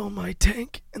tow my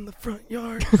tank in the front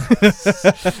yard.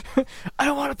 I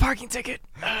don't want a parking ticket.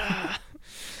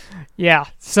 Yeah,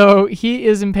 so he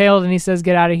is impaled and he says,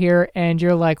 get out of here. And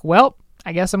you're like, well,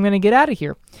 I guess I'm going to get out of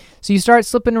here. So you start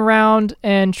slipping around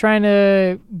and trying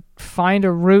to find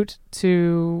a route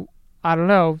to, I don't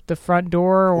know, the front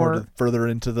door or further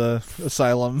into the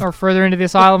asylum. Or further into the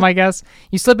asylum, I guess.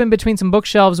 You slip in between some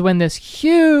bookshelves when this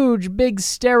huge, big,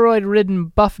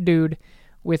 steroid-ridden buff dude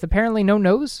with apparently no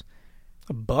nose.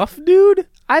 A buff dude?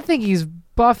 I think he's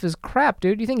buff as crap,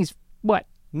 dude. You think he's what?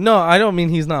 No, I don't mean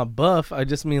he's not buff. I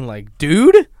just mean like,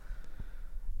 dude,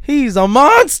 he's a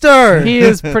monster. He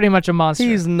is pretty much a monster.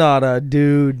 He's not a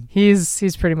dude.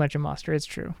 He's pretty much a monster. It's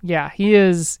true. Yeah, he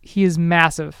is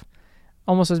massive,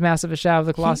 almost as massive as Shadow of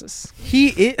the Colossus. He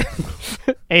is.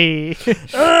 Hey.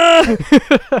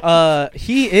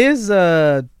 He is.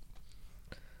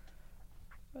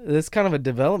 It's kind of a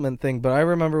development thing, but I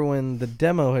remember when the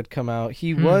demo had come out,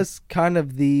 he was kind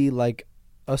of the like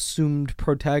assumed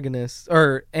protagonist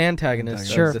or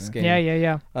antagonist of this game.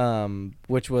 Yeah.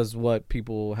 Which was what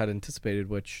people had anticipated,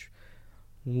 which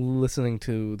listening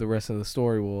to the rest of the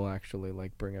story will actually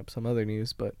like bring up some other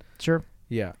news, but sure.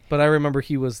 Yeah. But I remember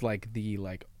he was like the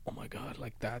like, oh my god,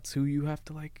 like that's who you have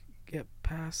to like get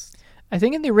past. I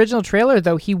think in the original trailer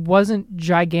though, he wasn't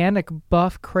gigantic,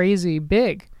 buff, crazy,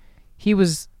 big. He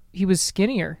was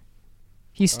skinnier.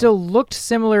 He still looked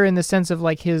similar in the sense of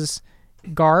like his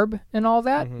garb and all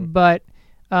that, but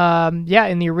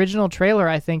in the original trailer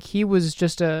I think he was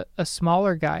just a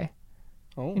smaller guy.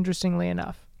 Interestingly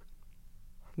enough,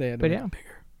 they had to make him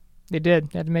bigger. They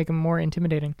did. They had to make him more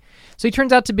intimidating. So he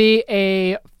turns out to be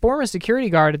a former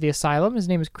security guard at the asylum. His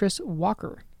name is Chris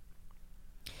Walker.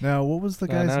 Now, what was the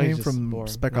guy's name from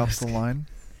Spec Ops: The Line?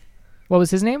 What was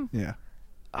his name? Yeah,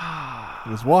 it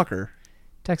was Walker.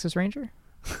 Texas Ranger.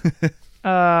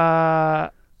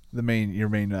 Your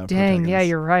main dang, protagonist. Yeah,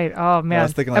 you're right. Oh man, I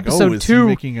was thinking like, Episode is 2 he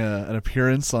making an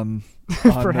appearance on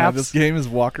perhaps this game as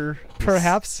Walker?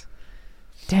 Perhaps.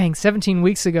 Dang, 17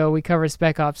 weeks ago we covered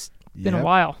Spec Ops. It's been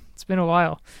a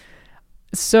while.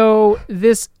 So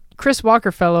this Chris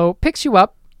Walker fellow picks you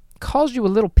up, calls you a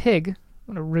little pig.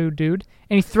 What a rude dude.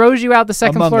 And he throws you out the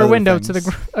second floor window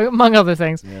among other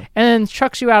things, and then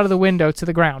chucks you out of the window to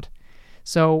the ground.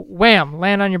 So, wham,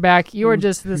 land on your back. You are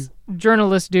just this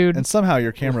journalist dude. And somehow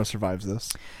your camera survives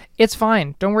this. It's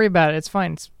fine. Don't worry about it. It's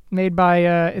fine. It's made by,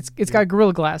 it's got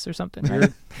Gorilla Glass or something.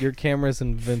 Your camera's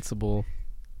invincible.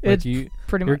 It's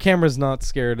pretty much. Your camera's not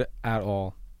scared at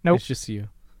all. Nope. It's just you.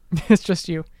 It's just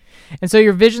you. And so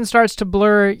your vision starts to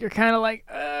blur. You're kind of like,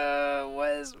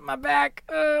 where's my back?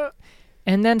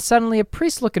 And then suddenly a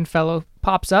priest-looking fellow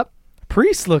pops up.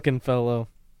 Priest-looking fellow?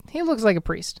 He looks like a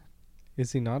priest.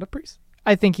 Is he not a priest?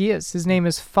 I think he is. His name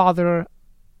is Father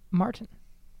Martin.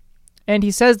 And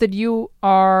he says that you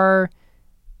are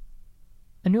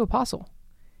a new apostle.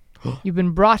 You've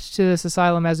been brought to this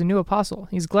asylum as a new apostle.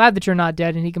 He's glad that you're not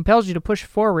dead, and he compels you to push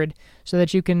forward so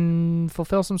that you can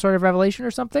fulfill some sort of revelation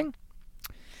or something.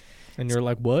 And you're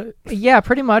like, what? Yeah,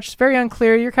 pretty much. It's very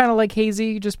unclear. You're kind of like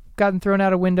hazy, just gotten thrown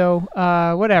out a window,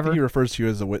 whatever. I think he refers to you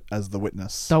as the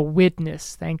witness. The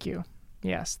witness, thank you.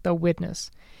 Yes, the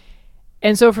witness.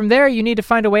 And so from there, you need to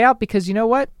find a way out because you know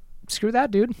what? Screw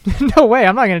that, dude. No way.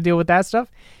 I'm not going to deal with that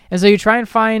stuff. And so you try and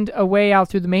find a way out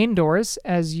through the main doors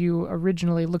as you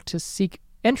originally look to seek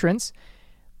entrance.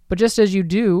 But just as you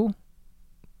do,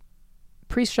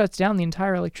 priest shuts down the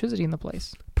entire electricity in the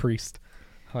place. Priest.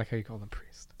 I like how you call them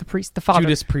priest. The priest, the father.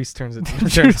 Judas Priest turns it.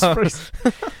 Judas Priest.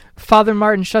 Father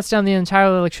Martin shuts down the entire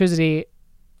electricity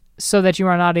so that you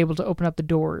are not able to open up the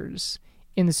doors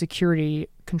in the security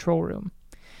control room.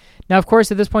 Now, of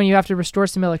course, at this point, you have to restore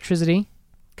some electricity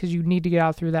because you need to get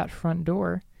out through that front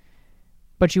door.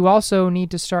 But you also need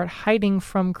to start hiding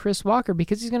from Chris Walker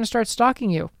because he's going to start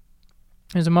stalking you.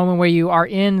 There's a moment where you are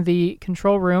in the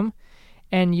control room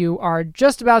and you are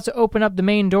just about to open up the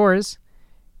main doors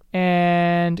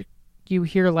and you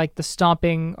hear like the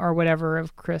stomping or whatever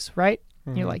of Chris, right?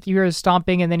 Mm-hmm. You hear his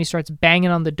stomping and then he starts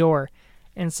banging on the door.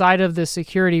 Inside of the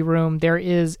security room, there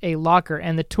is a locker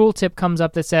and the tooltip comes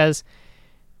up that says,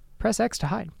 press X to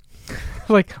hide.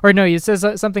 It says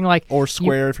something like... Or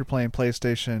square if you're playing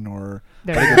PlayStation, or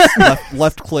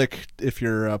left click if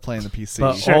you're playing the PC.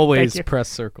 But sure, always press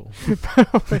circle.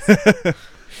 But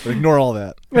ignore all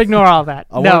that. Ignore all that.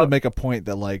 I wanted to make a point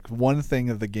that one thing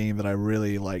of the game that I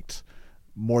really liked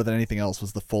more than anything else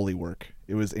was the Foley work.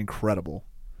 It was incredible.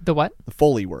 The what? The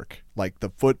Foley work, like the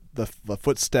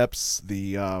footsteps,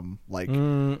 the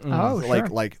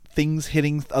things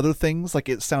hitting other things. Like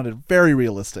it sounded very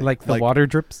realistic. Like the water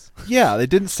drips. Yeah, they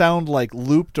didn't sound like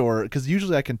looped because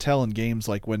usually I can tell in games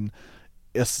like when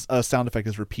a sound effect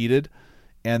is repeated,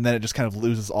 and then it just kind of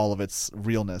loses all of its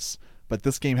realness. But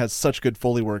this game has such good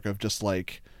Foley work of just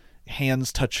like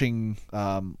hands touching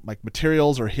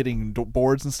materials or hitting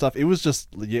boards and stuff. It was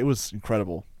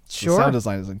incredible. Sure. The sound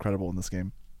design is incredible in this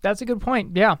game. That's a good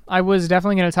point. Yeah, I was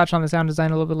definitely going to touch on the sound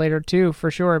design a little bit later too, for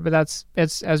sure. But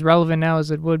it's as relevant now as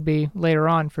it would be later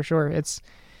on, for sure. It's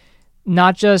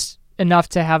not just enough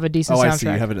to have a decent soundtrack. I see.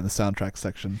 You have it in the soundtrack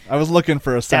section. I was looking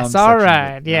for a sound. That's all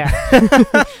right.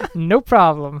 Yeah, no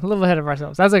problem. A little ahead of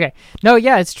ourselves. That's okay. No,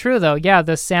 yeah, it's true though. Yeah,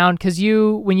 the sound because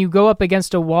when you go up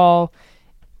against a wall,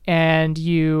 and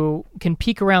you can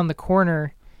peek around the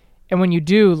corner. And when you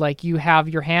do, you have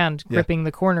your hand gripping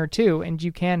the corner too, and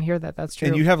you can hear that. That's true.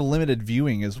 And you have limited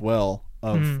viewing as well.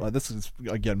 This is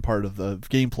again part of the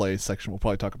gameplay section we'll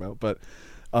probably talk about. But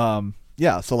so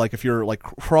if you're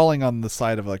crawling on the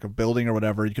side of a building or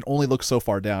whatever, you can only look so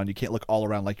far down. You can't look all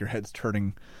around your head's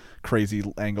turning crazy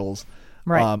angles.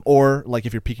 Right. Or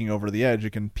if you're peeking over the edge, you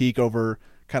can peek over,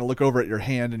 kind of look over at your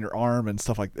hand and your arm and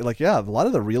stuff like a lot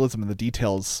of the realism and the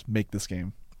details make this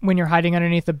game. When you're hiding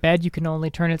underneath the bed, you can only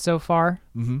turn it so far,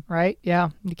 right? Yeah,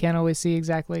 you can't always see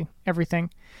exactly everything.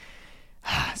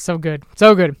 So good.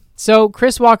 So good. So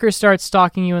Chris Walker starts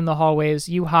stalking you in the hallways.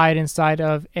 You hide inside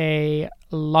of a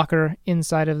locker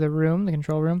inside of the room, the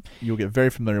control room. You'll get very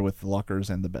familiar with the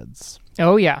lockers and the beds.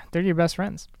 Oh, yeah. They're your best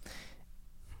friends.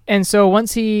 And so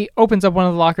once he opens up one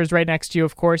of the lockers right next to you,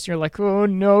 of course, you're like, oh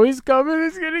no, he's coming,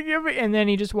 he's going to get me. And then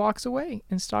he just walks away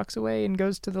and stalks away and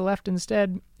goes to the left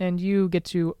instead. And you get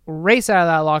to race out of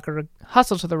that locker,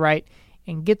 hustle to the right,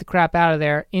 and get the crap out of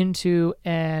there into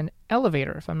an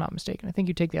elevator, if I'm not mistaken. I think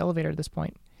you take the elevator at this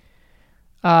point.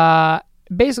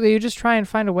 Basically, you just try and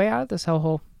find a way out of this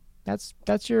hellhole.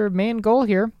 That's your main goal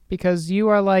here, because you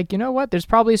are like, you know what, there's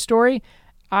probably a story.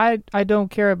 I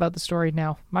don't care about the story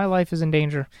now. My life is in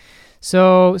danger.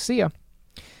 So, see ya.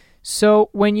 So,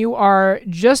 when you are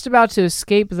just about to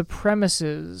escape the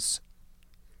premises,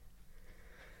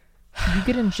 you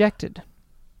get injected.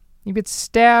 You get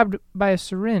stabbed by a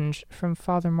syringe from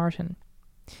Father Martin.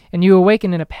 And you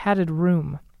awaken in a padded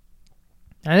room.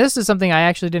 Now, this is something I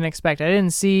actually didn't expect. I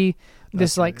didn't see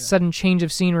this sudden change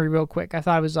of scenery real quick. I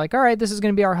thought it was all right, this is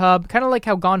going to be our hub. Kind of like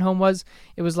how Gone Home was.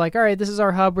 It was all right, this is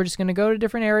our hub. We're just going to go to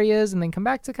different areas and then come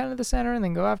back to kind of the center and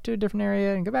then go off to a different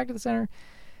area and go back to the center.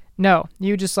 No,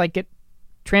 you just get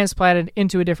transplanted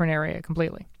into a different area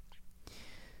completely.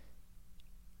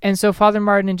 And so Father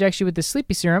Martin injects you with the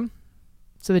sleepy serum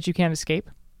so that you can't escape.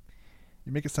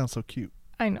 You make it sound so cute.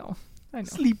 I know.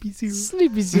 Sleepy serum.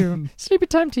 Sleepy serum. Sleepy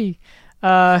time tea.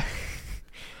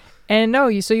 And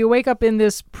no, so you wake up in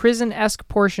this prison-esque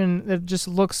portion that just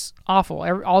looks awful.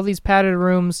 All these padded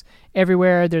rooms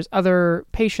everywhere. There's other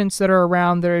patients that are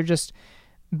around that are just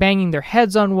banging their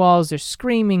heads on walls. They're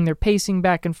screaming. They're pacing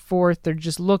back and forth. They're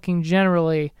just looking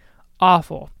generally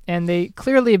awful. And they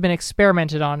clearly have been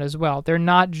experimented on as well. They're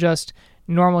not just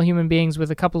normal human beings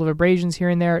with a couple of abrasions here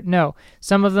and there. No,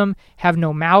 some of them have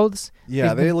no mouths.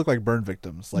 Yeah, they look like burn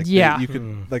victims. Like you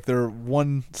could they're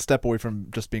one step away from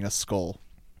just being a skull.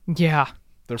 Yeah.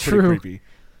 They're pretty creepy.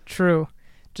 True.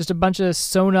 Just a bunch of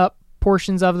sewn up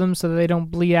portions of them so that they don't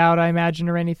bleed out, I imagine,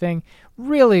 or anything.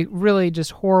 Really, really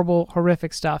just horrible,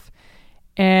 horrific stuff.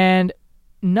 And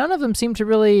none of them seem to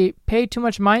really pay too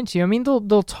much mind to you. I mean,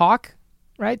 they'll talk,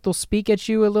 right? They'll speak at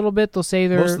you a little bit. They'll say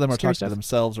most of them are talking to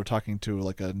themselves or talking to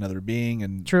like another being,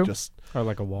 and or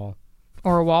like a wall.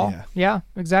 Or a wall. Yeah,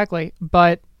 exactly.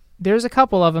 But there's a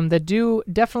couple of them that do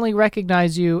definitely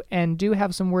recognize you and do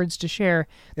have some words to share.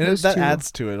 And that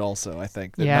adds to it also, I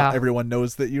think. That not everyone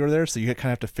knows that you're there, so you kind of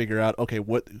have to figure out, okay,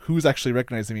 who's actually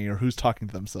recognizing me or who's talking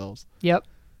to themselves. Yep.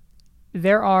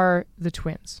 There are the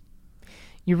twins.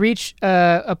 You reach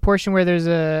a portion where there's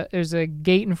a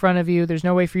gate in front of you. There's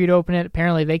no way for you to open it.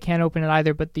 Apparently they can't open it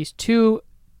either, but these two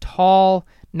tall,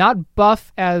 not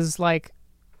buff as like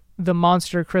the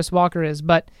monster Chris Walker is,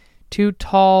 but two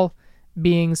tall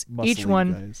beings, Muscly each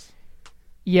one guys.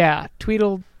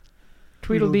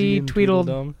 Tweedledee,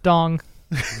 Tweedle Dong.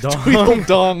 Tweedle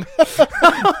Dong.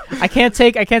 I can't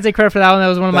take credit for that one. That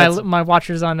was one of my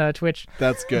watchers on Twitch.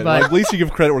 That's good. But, at least you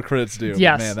give credit where credit's due.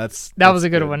 Yes, man, that was a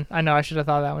good one. I know, I should have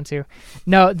thought of that one too.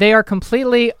 No, they are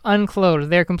completely unclothed.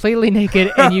 They're completely naked,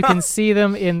 and you can see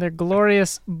them in their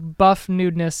glorious buff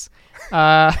nudeness.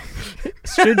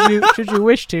 Should you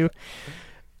wish to?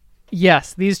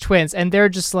 Yes, these twins, and they're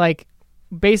just like,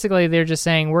 basically, they're just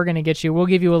saying, "We're gonna get you. We'll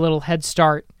give you a little head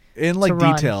start." In like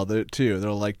detail, too. They're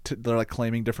like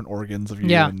claiming different organs of you.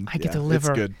 Yeah, and, I get the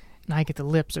liver, it's good. and I get the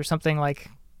lips, or something like.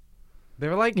 They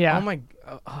were like, oh my,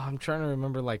 I'm trying to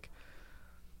remember like,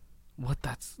 what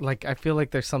that's like. I feel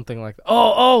like there's something like,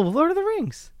 Lord of the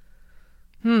Rings.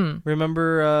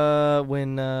 Remember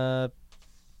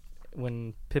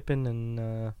when Pippin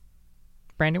and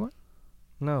Brandywine?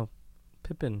 No,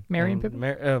 Pippin. Merry and Pippin?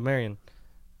 Marion.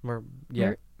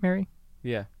 Yeah. Mary?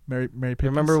 Yeah. Mary Pippins.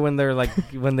 Remember when they're like,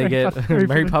 when they get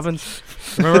Mary Poppins?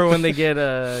 Remember when they get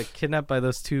kidnapped by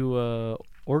those two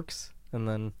orcs, and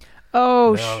then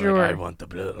sure, like, I want the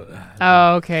blood.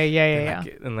 Oh, okay, yeah.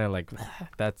 And they're like,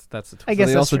 that's the twist. I guess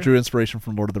they also true. drew inspiration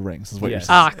from Lord of the Rings, is what you're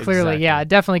saying. Clearly, exactly. Yeah, it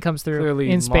definitely comes through. Clearly,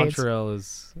 in spades. Montreal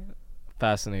is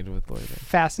fascinated with Lord of the Rings.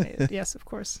 Fascinated, yes, of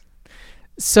course.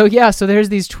 So there's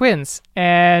these twins,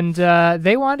 and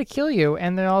they want to kill you,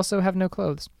 and they also have no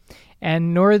clothes.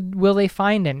 And nor will they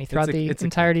find any throughout the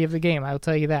entirety of the game, I will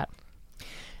tell you that.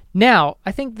 Now,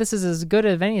 I think this is as good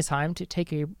of any time to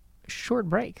take a short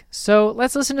break. So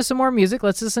let's listen to some more music.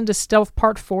 Let's listen to Stealth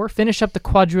Part 4, finish up the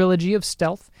quadrilogy of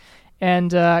Stealth,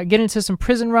 and get into some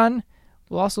Prison Run.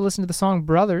 We'll also listen to the song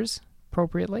Brothers,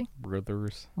 appropriately. Brother.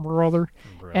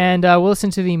 And we'll listen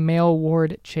to the Mail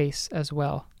Ward Chase as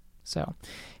well. So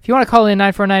if you want to call in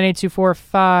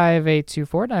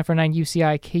 949-824-5824,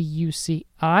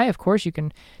 949-UCI-KUCI. Of course, you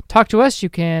can talk to us. You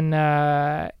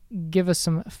can give us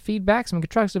some feedback, some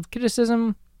constructive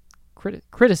criticism.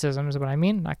 Criticism is what I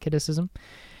mean, not criticism.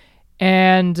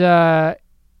 And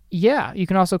you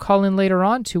can also call in later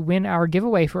on to win our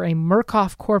giveaway for a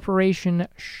Murkoff Corporation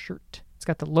shirt. It's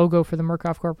got the logo for the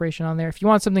Murkoff Corporation on there. If you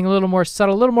want something a little more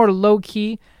subtle, a little more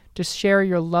low-key to share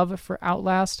your love for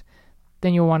Outlast,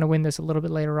 then you'll want to win this a little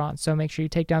bit later on. So make sure you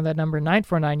take down that number,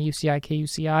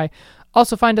 949-UCI-KUCI.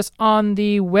 Also find us on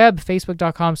the web,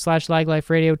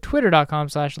 facebook.com/lagliferadio,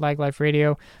 twitter.com/lagliferadio.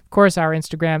 Of course, our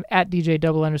Instagram,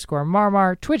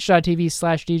 @DJ_Marmar,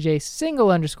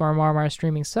 twitch.tv/DJ_Marmar,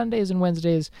 streaming Sundays and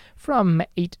Wednesdays from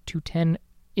 8 to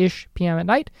 10-ish p.m. at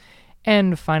night.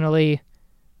 And finally,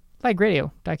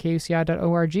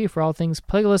 lagradio.kuci.org for all things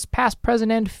Plagueilus, past,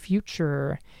 present, and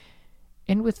future.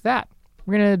 And with that,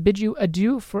 we're going to bid you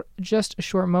adieu for just a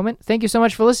short moment. Thank you so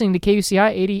much for listening to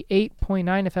KUCI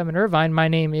 88.9 FM in Irvine. My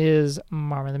name is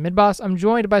Marmar the Midboss. I'm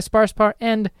joined by SparSpar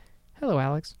and hello,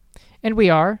 Alex. And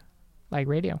we are Lag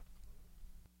Radio.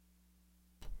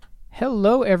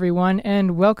 Hello, everyone,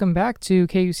 and welcome back to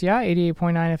KUCI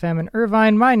 88.9 FM in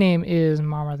Irvine. My name is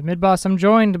Marmar the Midboss. I'm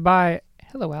joined by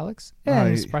hello, Alex,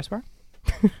 and SparSpar.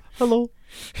 Hello.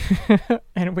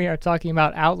 And we are talking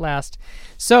about Outlast.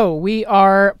 So we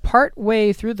are part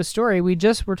way through the story. We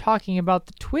just were talking about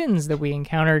the twins that we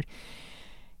encountered.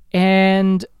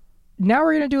 And now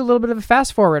we're going to do a little bit of a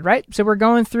fast forward, right? So we're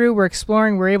going through, we're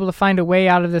exploring, we're able to find a way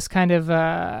out of this kind of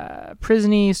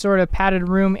prison-y sort of padded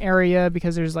room area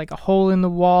because there's like a hole in the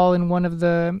wall in one of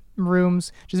the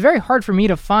rooms, which is very hard for me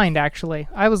to find, actually.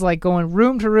 I was like going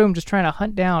room to room just trying to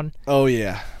hunt down. Oh,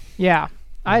 yeah. Yeah.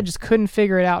 I just couldn't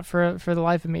figure it out for the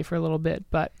life of me for a little bit,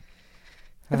 but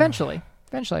eventually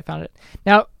I found it.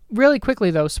 Now, really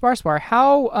quickly though, SparSpar,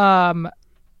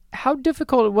 how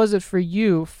difficult was it for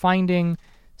you finding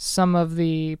some of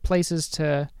the places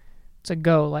to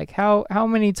go? Like how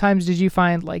many times did you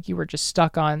find like you were just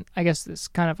stuck on, I guess, this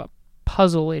kind of a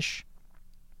puzzle-ish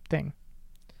thing?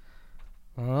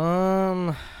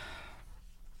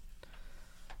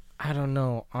 I don't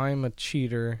know. I'm a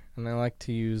cheater and I like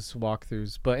to use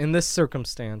walkthroughs, but in this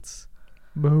circumstance,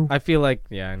 boo. I feel like,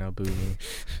 yeah, I know, boo me.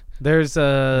 There's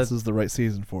a This is the right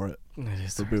season for it. It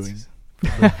is for the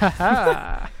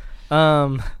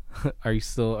booing. Are we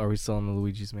still in the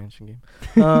Luigi's Mansion game?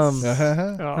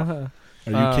 Are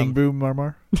you King Boo,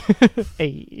 Marmar?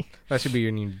 Hey. That should be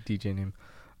your new DJ name.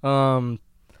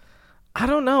 I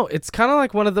don't know. It's kind of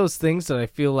like one of those things that I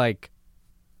feel like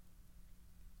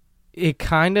it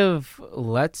kind of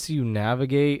lets you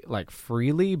navigate like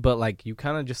freely, but like you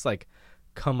kind of just like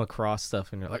come across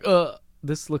stuff and you're like,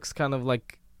 this looks kind of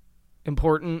like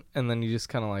important, and then you just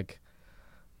kind of like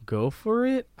go for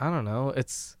it. I don't know.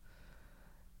 It's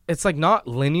like not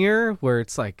linear where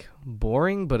it's like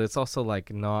boring, but it's also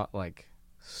like not like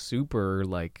super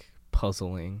like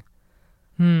puzzling.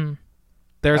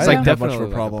 There's like definitely much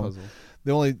of a problem. Like a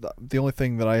puzzle. The only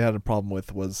thing that I had a problem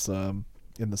with was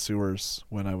in the sewers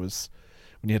when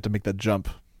you had to make that jump,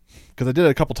 because I did it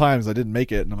a couple times. I didn't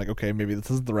make it, and I'm like, okay, maybe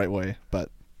this isn't the right way. But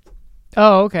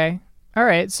okay, all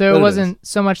right. So it wasn't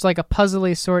so much like a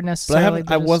puzzly sort necessarily.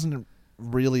 But I wasn't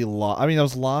really lost. I mean, I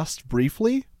was lost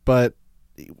briefly, but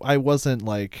I wasn't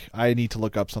like I need to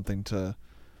look up something to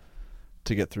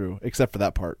get through, except for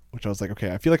that part, which I was like,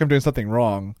 okay, I feel like I'm doing something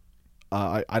wrong.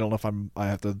 I don't know if I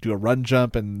have to do a run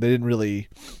jump, and they didn't really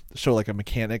show like a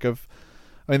mechanic of.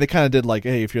 I mean, they kind of did like,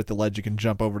 hey, if you're at the ledge, you can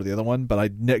jump over to the other one, but I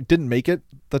didn't make it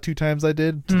the 2 times I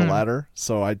did to the ladder,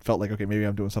 so I felt like, okay, maybe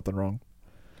I'm doing something wrong.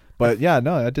 But yeah,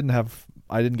 no, I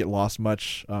didn't get lost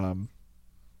much, and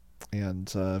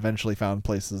eventually found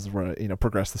places where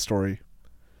progressed the story.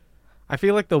 I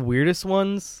feel like the weirdest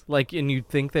ones, like, and you'd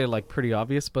think they're like pretty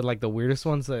obvious, but like the weirdest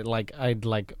ones that like I'd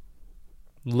like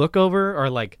look over are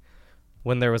like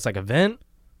when there was like a vent,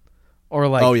 or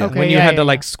like when you had to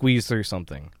like squeeze through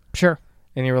something. Sure.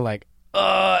 And you were like,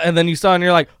 and then you saw and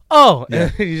you're like, oh,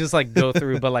 and you just like go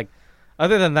through. But like,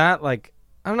 other than that, like,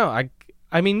 I don't know.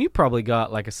 I mean, you probably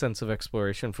got like a sense of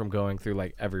exploration from going through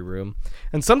like every room.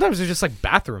 And sometimes they're just like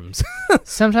bathrooms.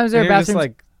 Sometimes they're bathrooms.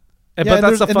 Like, but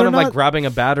that's the fun of like grabbing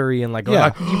a battery and like,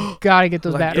 you gotta get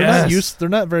those batteries. They're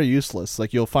not very useless.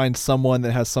 Like you'll find someone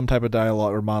that has some type of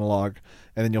dialogue or monologue,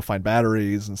 and then you'll find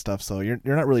batteries and stuff. So you're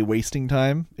not really wasting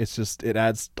time. It's just it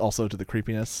adds also to the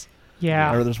creepiness.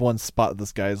 Yeah. Or there's one spot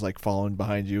this guy's like following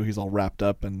behind you. He's all wrapped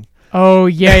up and. Oh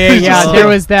yeah. There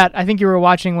was that. I think you were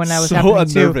watching when that was happening too.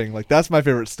 So unnerving. Like that's my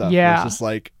favorite stuff. Yeah. It's just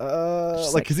like,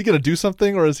 is he gonna do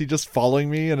something or is he just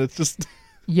following me? And it's just.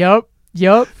 Yep.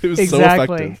 It was so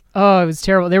effective. Oh, it was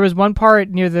terrible. There was one part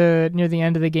near the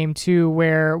end of the game too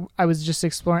where I was just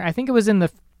exploring. I think it was in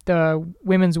the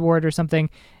women's ward or something,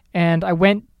 and I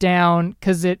went down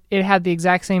because it had the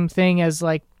exact same thing as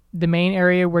like the main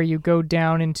area where you go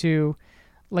down into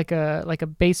like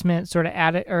a basement sort of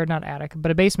attic, or not attic,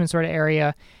 but a basement sort of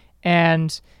area,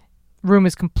 and room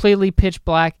is completely pitch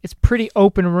black. It's pretty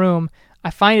open room. I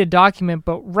find a document,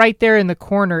 but right there in the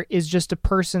corner is just a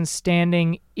person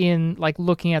standing in, like,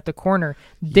 looking at the corner.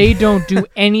 They don't do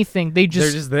anything. They're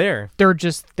just there. They're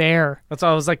just there. That's why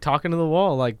I was like talking to the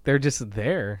wall. Like they're just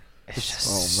there. It's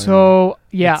just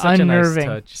unnerving.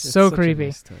 Nice so creepy.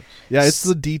 Nice touch. Yeah, it's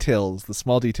the details, the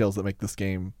small details that make this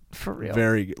game for real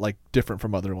very like different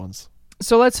from other ones.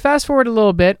 So let's fast forward a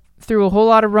little bit through a whole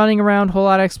lot of running around, a whole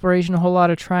lot of exploration, a whole lot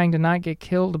of trying to not get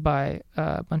killed by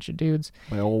a bunch of dudes.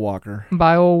 By old Walker.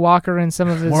 And some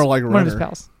of his more like one of his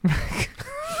pals.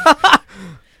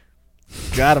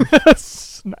 Got him.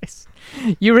 Nice.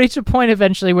 You reach a point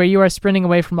eventually where you are sprinting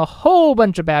away from a whole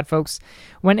bunch of bad folks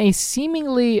when a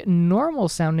seemingly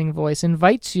normal-sounding voice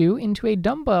invites you into a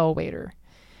dumbbell waiter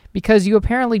because you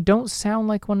apparently don't sound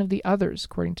like one of the others,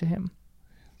 according to him.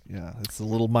 Yeah, it's a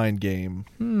little mind game.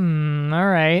 All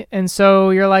right. And so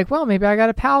you're like, well, maybe I got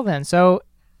a pal then. So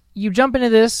you jump into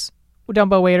this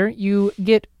dumbbell waiter. You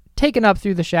get taken up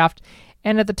through the shaft,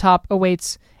 and at the top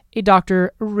awaits a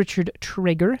Dr. Richard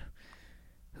Traeger,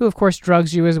 who, of course,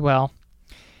 drugs you as well.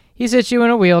 He sits you in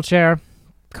a wheelchair,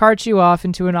 carts you off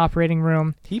into an operating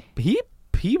room. He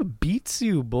beats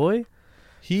you, boy.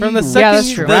 From the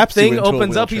second the thing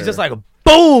opens up, he's just like,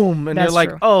 boom! And you're like,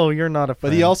 true. oh, you're not a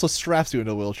friend. But he also straps you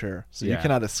into a wheelchair, so you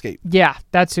cannot escape. Yeah,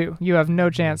 that too. You have no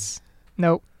chance.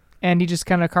 Nope. And he just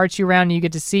kind of carts you around, and you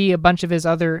get to see a bunch of his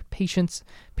other patients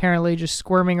apparently just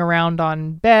squirming around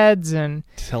on beds and...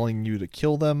 telling you to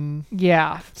kill them.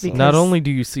 Yeah. So not only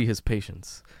do you see his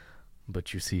patients,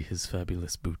 but you see his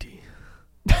fabulous booty.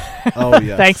 Oh,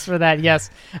 yes. Thanks for that.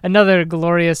 Yes. Another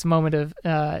glorious moment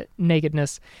of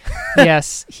nakedness.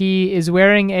 Yes. He is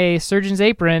wearing a surgeon's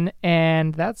apron,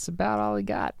 and that's about all he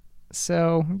got.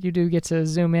 So you do get to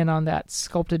zoom in on that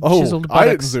sculpted, chiseled buttocks. I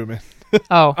didn't zoom in.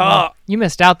 Oh, well, you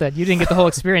missed out then. You didn't get the whole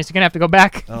experience. You're going to have to go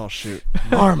back. Oh, shoot.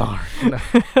 Marmar.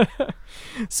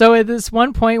 So at this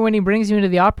one point when he brings you into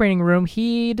the operating room,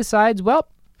 he decides, well,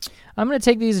 I'm going to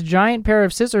take these giant pair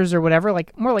of scissors or whatever,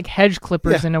 like more like hedge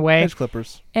clippers in a way. Hedge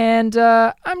clippers. And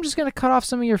I'm just going to cut off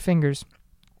some of your fingers.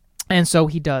 And so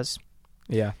he does.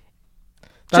 Yeah.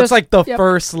 That's like the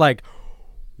first, like,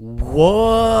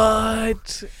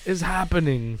 what is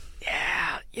happening?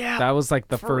 Yeah. That was like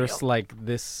the For first, real. like,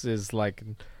 this is like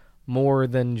more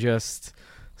than just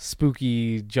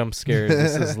spooky jump scares.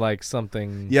 This is like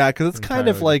something. Yeah, because it's kind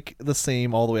of entirely- like the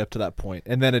same all the way up to that point,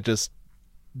 and then it just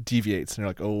deviates, and you're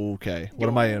like, oh, okay, what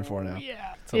am I in for now?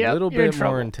 Yeah. It's a little bit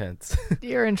more intense.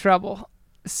 You're in trouble.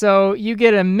 So you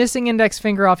get a missing index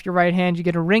finger off your right hand. You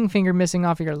get a ring finger missing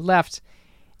off of your left.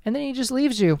 And then he just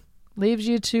leaves you. Leaves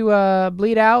you to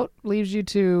bleed out. Leaves you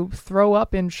to throw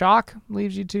up in shock.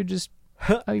 Leaves you to just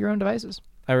your own devices.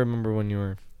 I remember when you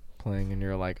were playing and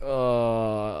you're like,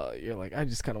 I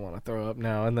just kind of want to throw up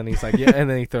now. And then he's like, yeah. And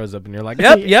then he throws up and you're like,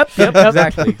 yep.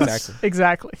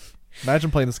 Exactly.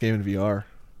 Imagine playing this game in VR.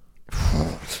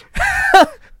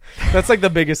 That's like the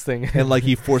biggest thing. And like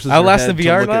he forces Outlast your in head to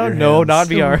VR look at now? your No, hands. not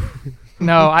VR.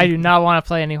 No, I do not want to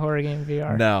play any horror game in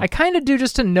VR. No. I kind of do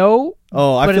just to know.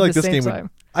 Oh, I but feel at like the this same game time.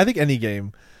 would... I think any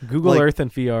game. Google Like, Earth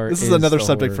and VR. This is another the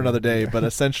subject for horror. another day, but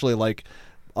essentially, like,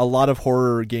 a lot of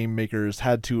horror game makers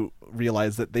had to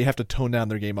realize that they have to tone down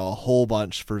their game a whole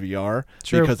bunch for VR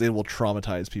True. because it will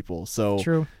traumatize people. So,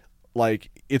 True.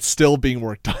 like, it's still being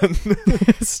worked on.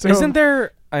 Isn't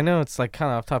there? I know it's like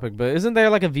kind of off topic, but isn't there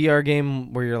like a VR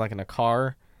game where you're like in a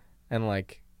car and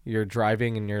like you're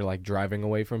driving and you're like driving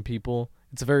away from people?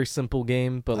 It's a very simple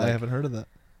game, but like, I haven't heard of that.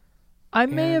 I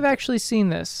may have actually seen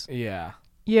this. yeah,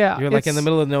 Yeah. you're like in the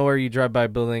middle of nowhere. You drive by a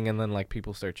building and then like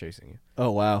people start chasing you.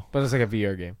 Oh, wow. But it's like a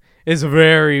VR game. It's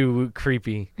very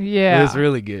creepy. Yeah. It's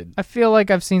really good. I feel like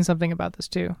I've seen something about this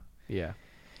too. Yeah.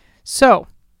 So,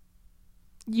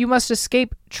 you must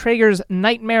escape Traeger's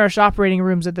nightmarish operating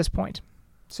rooms at this point.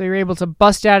 So you're able to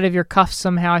bust out of your cuffs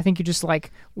somehow. I think you just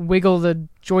like wiggle the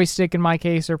joystick in my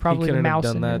case, or probably he the couldn't mouse.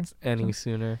 have done in that your- any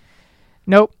sooner.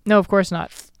 Nope. No, of course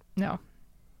not. No.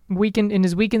 In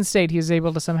his weakened state, he was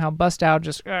able to somehow bust out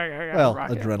just. Well,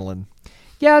 rocket. adrenaline.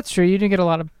 Yeah, that's true. You do get a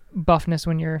lot of buffness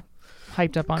when you're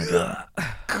hyped up on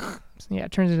adrenaline. Yeah,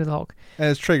 it turns into the Hulk. And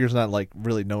his Traeger's not, like,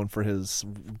 really known for his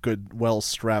good,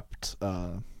 well-strapped,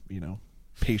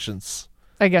 patience.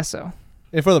 I guess so.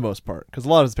 And for the most part, because a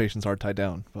lot of his patients are tied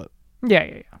down. But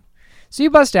Yeah. So you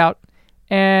bust out,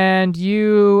 and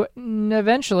you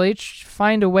eventually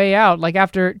find a way out. Like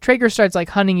after Traeger starts like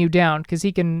hunting you down because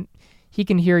he can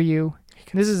hear you.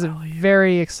 This is a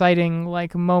very exciting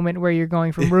like moment where you're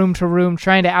going from room to room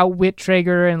trying to outwit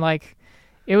Traeger, and like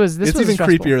this it's was even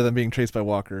stressful. creepier than being chased by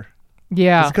Walker.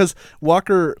 Yeah. Because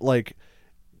Walker, like,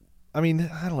 I mean,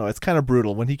 I don't know. It's kind of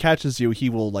brutal. When he catches you, he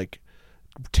will like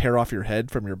tear off your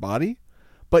head from your body,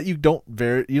 but you don't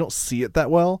see it that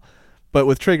well. But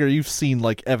with Traeger, you've seen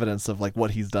like evidence of like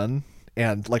what he's done,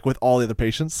 and like with all the other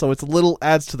patients, so it's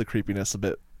adds to the creepiness a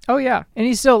bit. Oh yeah, and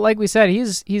he's still, like we said,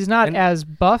 he's not as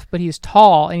buff, but he's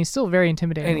tall, and he's still very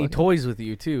intimidating. And he looking. toys with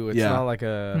you too. It's not like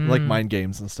a like mind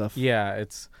games and stuff. Yeah,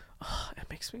 it's it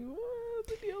makes me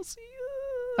the DLC.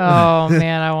 Oh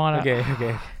man, I want to.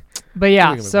 Okay. But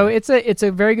yeah, so it's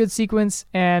a very good sequence,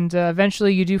 and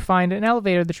eventually you do find an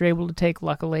elevator that you're able to take,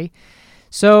 luckily.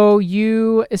 So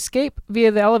you escape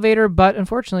via the elevator, but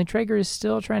unfortunately Traeger is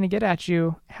still trying to get at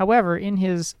you. However, in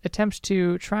his attempts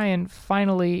to try and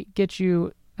finally get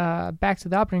you back to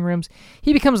the operating rooms,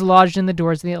 he becomes lodged in the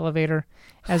doors of the elevator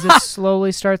as it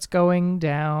slowly starts going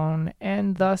down,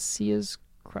 and thus he is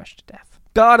crushed to death.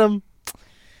 Got him.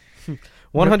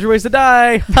 100 Ways to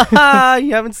Die. Haha,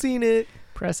 you haven't seen it.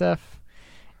 Press F.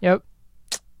 Yep.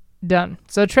 Done.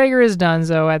 So Traeger is done,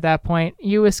 so at that point.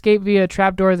 You escape via a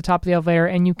trapdoor at the top of the elevator,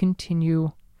 and you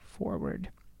continue forward.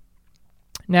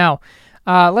 Now,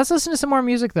 let's listen to some more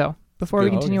music, though, before we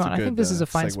continue on. I think this is a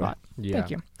fine segue. spot. Yeah.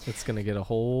 Thank you. It's going to get a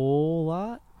whole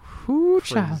lot Child.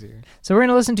 crazier. So we're going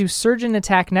to listen to Surgeon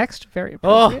Attack next. Very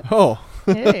appropriate. Oh.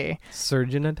 Hey.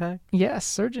 Surgeon Attack? Yes,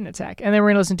 Surgeon Attack. And then we're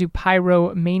going to listen to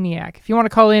Pyromaniac. If you want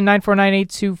to call in,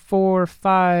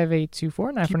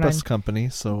 949-824-5824. Keep us company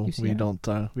so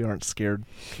UCI. we aren't scared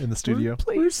in the studio.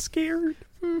 We're scared.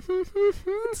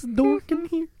 It's dark in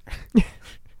here.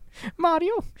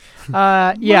 Mario.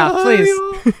 Yeah, please.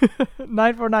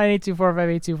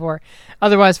 949-824-5824.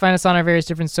 Otherwise, find us on our various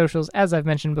different socials, as I've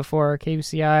mentioned before,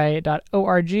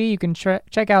 kuci.org. You can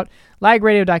check out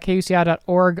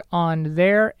lagradio.kuci.org on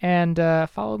there, and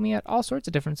follow me at all sorts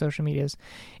of different social medias.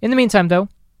 In the meantime, though,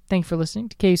 thank you for listening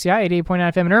to KUCI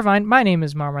 88.9 FM in Irvine. My name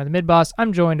is Marmar the Mid-Boss.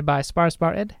 I'm joined by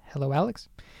SparSpar and hello, Alex.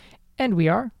 And we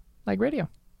are Lag Radio.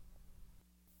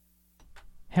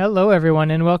 Hello,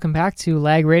 everyone, and welcome back to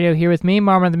Lag Radio. Here with me,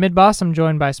 Marmar the Mid-Boss. I'm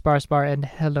joined by SparSpar and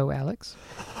hello, Alex.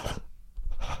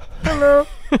 Hello.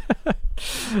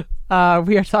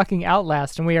 We are talking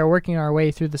Outlast, and we are working our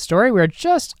way through the story. We are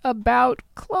just about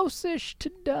close-ish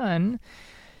to done.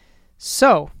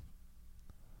 So,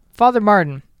 Father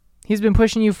Martin, he's been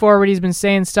pushing you forward. He's been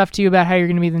saying stuff to you about how you're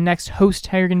going to be the next host,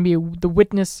 how you're going to be the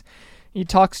witness. He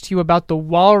talks to you about the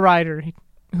Wall Rider,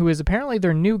 who is apparently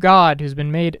their new god who's been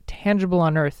made tangible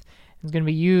on Earth. Is going to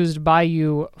be used by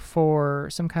you for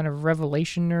some kind of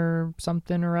revelation or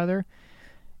something or other.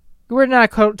 We're not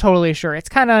totally sure. It's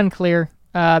kind of unclear.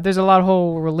 There's a lot of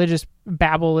whole religious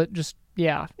babble that just,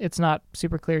 it's not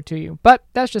super clear to you. But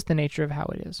that's just the nature of how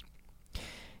it is.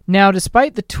 Now,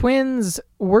 despite the twins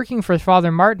working for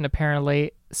Father Martin,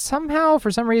 apparently, somehow,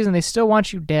 for some reason, they still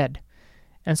want you dead.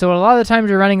 And so a lot of the times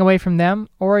you're running away from them,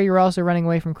 or you're also running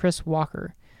away from Chris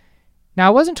Walker. Now,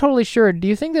 I wasn't totally sure. Do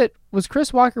you think that, was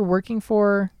Chris Walker working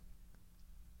for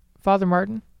Father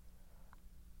Martin?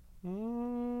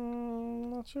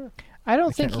 Not sure. I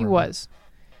don't think he was.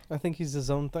 I think he's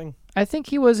his own thing. I think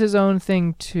he was his own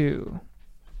thing, too.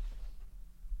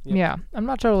 Yep. Yeah, I'm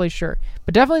not totally sure.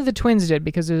 But definitely the twins did,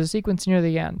 because there's a sequence near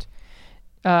the end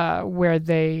where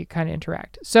they kind of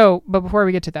interact. So, but before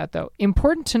we get to that, though,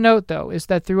 important to note, though, is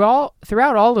that throughout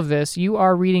all of this, you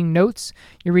are reading notes,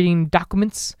 you're reading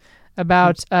documents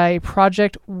about a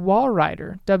Project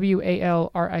Walrider,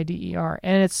 Walrider,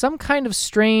 and it's some kind of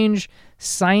strange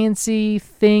science-y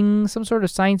thing, some sort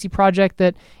of science-y project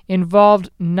that involved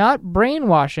not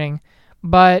brainwashing,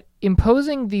 but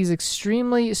imposing these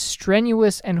extremely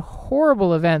strenuous and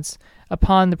horrible events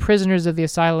upon the prisoners of the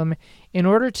asylum in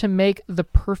order to make the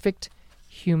perfect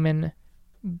human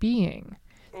being.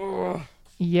 Ugh.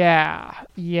 Yeah,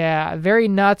 very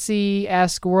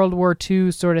Nazi-esque World War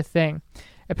II sort of thing.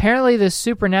 Apparently, this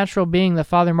supernatural being that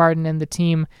Father Martin and the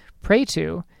team pray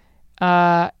to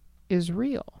is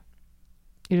real.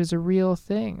 It is a real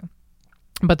thing.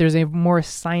 But there's a more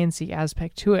science-y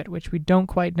aspect to it, which we don't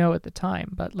quite know at the time,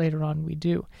 but later on we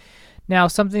do. Now,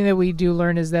 something that we do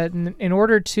learn is that in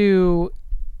order to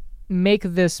make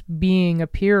this being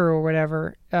appear or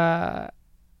whatever, I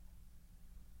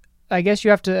guess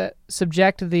you have to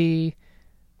subject the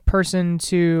person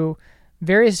to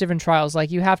various different trials.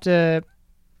 Like, you have to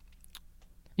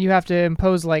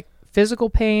impose, like, physical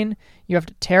pain. You have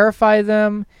to terrify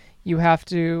them. You have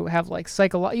to have, like,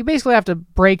 you basically have to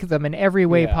break them in every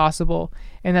way possible,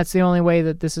 and that's the only way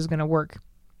that this is going to work.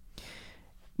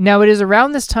 Now, it is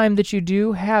around this time that you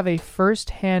do have a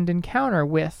first-hand encounter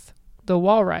with the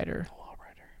Walrider.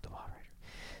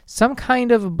 Some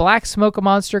kind of black smoke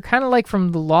monster, kind of like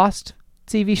from the Lost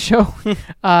TV show,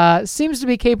 seems to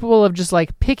be capable of just,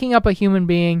 like, picking up a human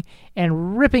being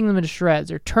and ripping them into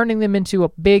shreds, or turning them into a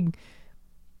big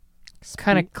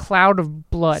kind of cloud of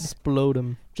blood. Explode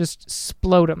them. Just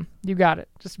explode them. You got it.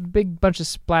 Just a big bunch of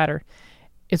splatter.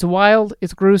 It's wild.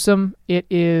 It's gruesome. It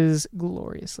is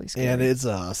gloriously scary. And it's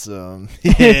awesome.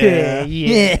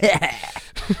 Yeah.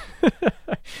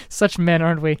 Such men,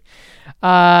 aren't we?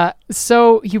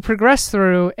 So you progress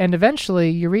through, and eventually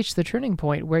you reach the turning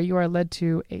point where you are led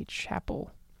to a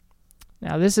chapel.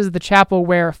 Now, this is the chapel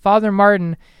where Father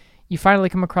Martin, you finally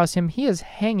come across him. He is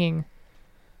hanging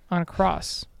on a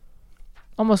cross,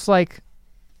 almost like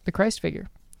the Christ figure.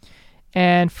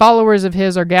 And followers of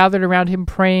his are gathered around him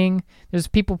praying. There's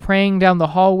people praying down the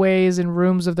hallways in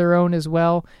rooms of their own as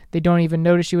well. They don't even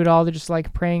notice you at all. They're just,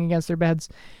 like, praying against their beds.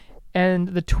 And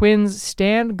the twins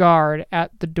stand guard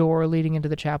at the door leading into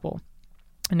the chapel.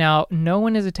 Now, no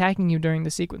one is attacking you during the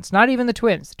sequence. Not even the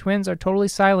twins. The twins are totally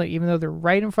silent, even though they're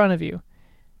right in front of you.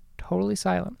 Totally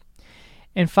silent.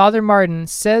 And Father Martin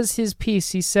says his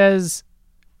piece. He says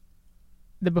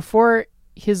that before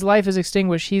his life is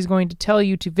extinguished, he's going to tell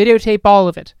you to videotape all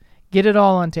of it. Get it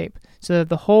all on tape. so that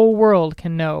the whole world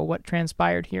can know what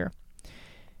transpired here.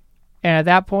 And at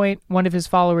that point, one of his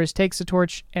followers takes a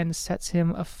torch and sets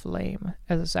him aflame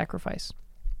as a sacrifice.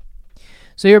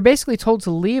 So you're basically told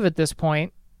to leave at this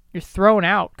point. You're thrown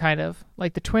out, kind of.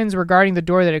 Like the twins were guarding the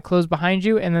door that had closed behind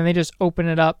you, and then they just open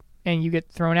it up, and you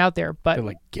get thrown out there. But they're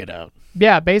like, get out.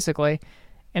 Yeah, basically.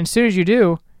 And as soon as you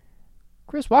do,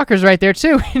 Chris Walker's right there,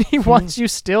 too, and he wants you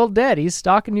still dead. He's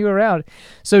stalking you around.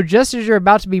 So just as you're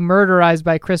about to be murderized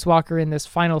by Chris Walker in this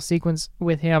final sequence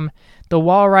with him, the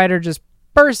Wall Rider just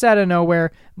bursts out of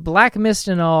nowhere, black mist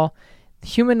and all,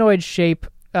 humanoid shape.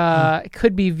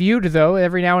 Could be viewed, though,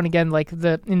 every now and again, like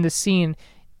in the scene,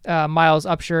 Miles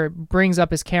Upshur brings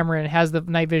up his camera and has the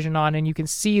night vision on, and you can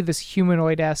see this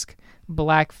humanoid-esque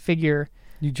black figure.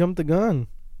 You jumped the gun.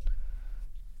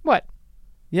 What?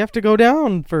 You have to go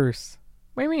down first.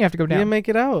 What do you mean you have to go down? You didn't make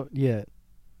it out yet.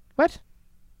 What?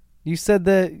 You said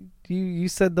that you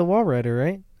said the Wall Rider,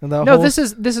 right? No, this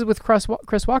is with Chris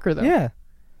Walker, though. Yeah.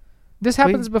 This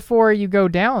happens before you go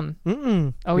down.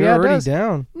 Oh, You're yeah, it already does.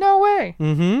 down. No way.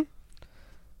 Mm-hmm.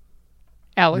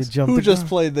 Alex, who just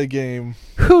played the game?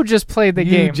 Who just played the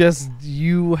game?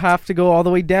 You have to go all the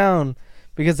way down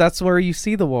because that's where you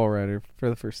see the Wall Rider for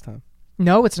the first time.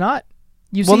 No, it's not.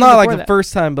 Not like the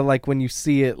first time, but like when you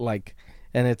see it, like,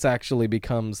 and it's actually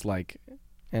becomes like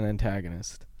an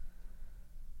antagonist.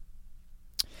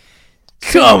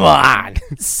 Come on.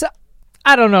 So,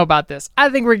 I don't know about this. I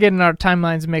think we're getting our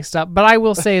timelines mixed up, but I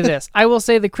will say this. I will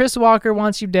say that Chris Walker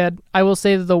wants you dead. I will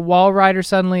say that the Wall Rider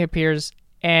suddenly appears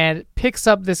and picks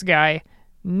up this guy.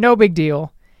 No big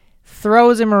deal.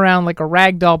 Throws him around like a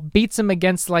rag doll, beats him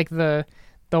against like the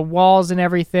walls and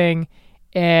everything.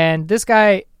 And this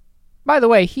guy, by the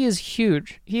way, he is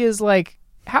huge. He is like,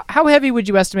 how heavy would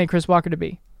you estimate Chris Walker to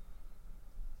be?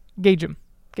 Gauge him.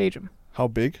 How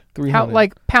big? 300. How,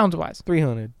 like, pounds-wise?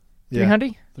 300. Yeah.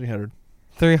 300? 300.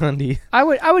 300. I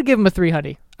would give him a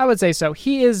 300. I would say so.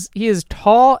 He is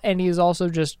tall, and he is also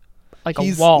just like a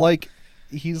wall.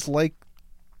 He's like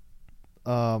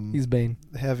he's Bane.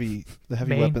 The heavy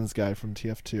Bane. weapons guy from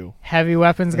TF2. Heavy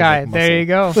weapons guy. Like there you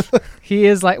go. He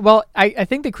is like, well, I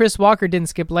think that Chris Walker didn't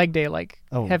skip leg day like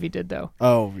Oh. Heavy did, though.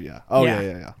 Oh, yeah. Oh,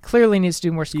 yeah. Clearly needs to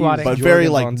do more squatting. But Jordan very,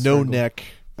 Von like, no Stergel. neck.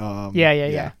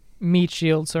 Yeah. Meat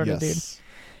shield sort of dude. Yes.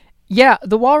 Yeah,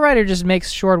 the Wall Rider just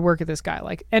makes short work of this guy.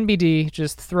 Like, NBD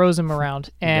just throws him around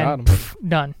and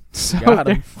done. So Got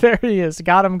him. there he is.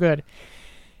 Got him good.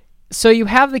 So you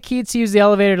have the key to use the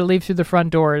elevator to leave through the front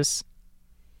doors.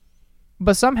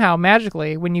 But somehow,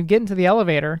 magically, when you get into the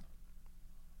elevator,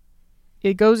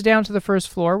 it goes down to the first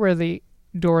floor where the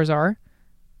doors are,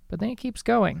 but then it keeps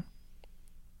going.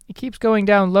 It keeps going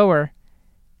down lower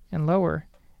and lower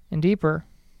and deeper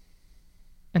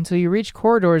until you reach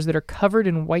corridors that are covered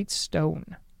in white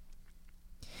stone.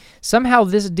 Somehow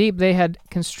this deep, they had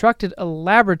constructed a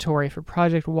laboratory for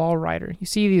Project Wall Rider. You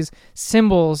see these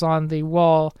symbols on the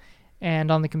wall and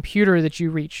on the computer that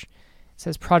you reach. It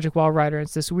says Project Wall Rider.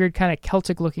 It's this weird kind of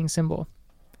Celtic-looking symbol.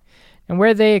 And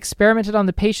where they experimented on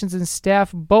the patients and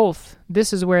staff both,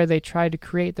 this is where they tried to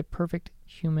create the perfect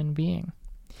human being.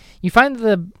 You find that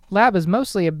the lab is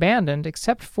mostly abandoned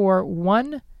except for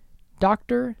one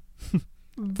Dr.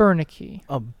 Wernicke.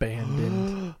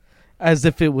 Abandoned. As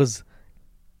if it was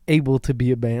able to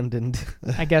be abandoned.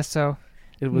 I guess so.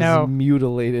 It was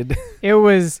mutilated. It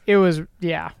was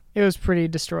pretty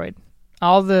destroyed.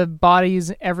 All the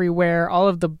bodies everywhere, all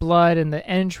of the blood and the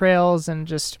entrails and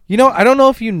just... I don't know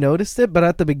if you noticed it, but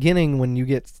at the beginning when you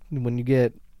get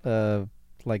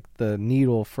like the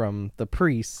needle from the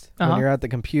priest, when you're at the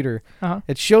computer,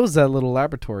 it shows that little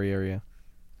laboratory area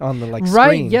on the screen.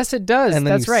 Right, yes it does. And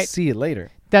then That's right. See it later.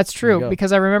 That's true,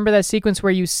 because I remember that sequence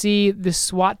where you see the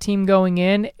SWAT team going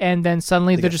in, and then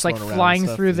suddenly they're just like flying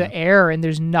through the air, and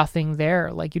there's nothing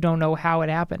there. Like, you don't know how it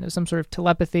happened. It was some sort of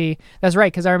telepathy. That's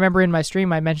right, because I remember in my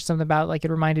stream I mentioned something about, like,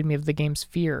 it reminded me of the game's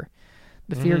Fear.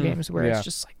 The Fear games, where it's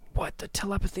just like, what? The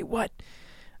telepathy? What?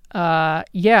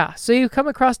 Yeah, so you come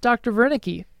across Dr.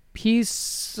 Wernicke. He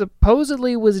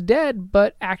supposedly was dead,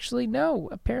 but actually no.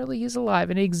 Apparently he's alive,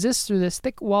 and he exists through this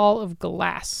thick wall of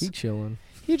glass. He's chilling.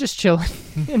 He's just chilling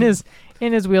in his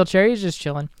wheelchair. He's just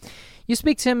chilling. You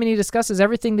speak to him, and he discusses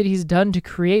everything that he's done to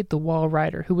create the Wall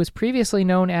Rider, who was previously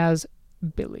known as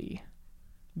Billy.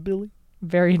 Billy?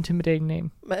 Very intimidating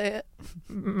name.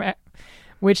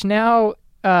 Which now,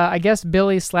 I guess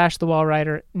Billy / the Wall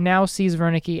Rider now sees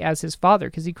Wernicke as his father,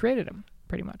 because he created him,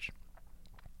 pretty much.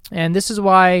 And this is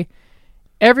why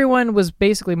everyone was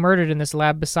basically murdered in this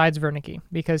lab besides Wernicke,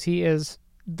 because he is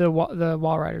the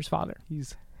Wall Rider's father.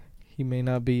 He may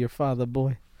not be your father,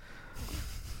 boy.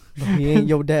 But he ain't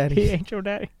your daddy. He ain't your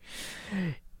daddy.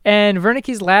 And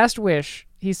Wernicke's last wish,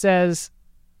 he says,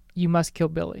 you must kill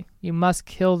Billy. You must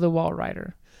kill the Wall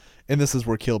Rider. And this is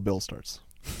where Kill Bill starts.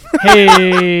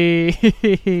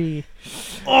 Hey!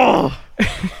 Oh!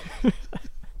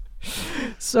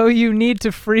 So you need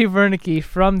to free Wernicke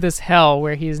from this hell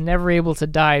where he is never able to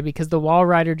die because the Wall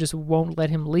Rider just won't let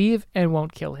him leave and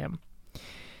won't kill him.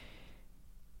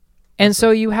 And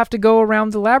so you have to go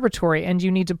around the laboratory and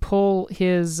you need to pull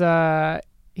his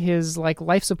like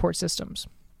life support systems.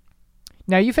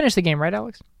 Now you finished the game, right,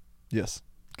 Alex? Yes.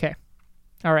 Okay.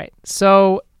 All right.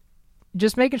 So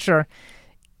just making sure.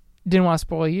 Didn't want to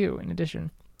spoil you in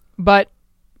addition. But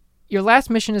your last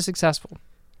mission is successful.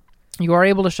 You are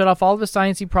able to shut off all the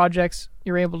sciencey projects.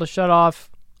 You're able to shut off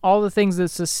all the things that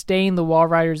sustain the Wall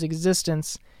Rider's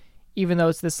existence, even though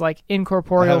it's this like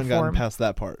incorporeal I haven't form. gotten past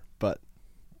that part, but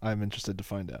I'm interested to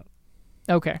find out.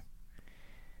 Okay.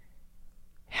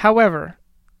 However,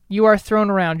 you are thrown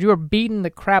around. You are beaten the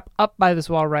crap up by this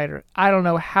Wall Rider. I don't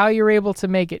know how you're able to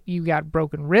make it. You got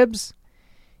broken ribs.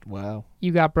 Wow.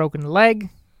 You got broken leg.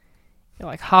 You're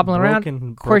like hobbling around.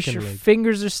 Of course, your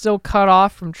fingers are still cut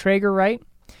off from Traeger, right?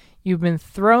 You've been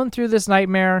thrown through this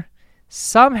nightmare.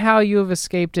 Somehow you have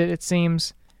escaped it, it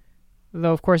seems.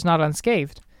 Though, of course, not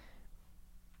unscathed.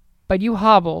 But you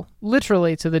hobble,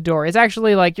 literally, to the door. It's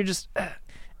actually like you're just...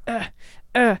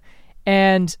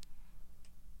 And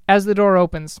as the door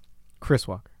opens... Chris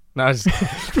Walker. No, I just...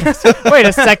 Wait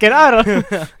a second, I don't...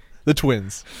 The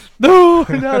twins. No,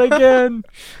 not again.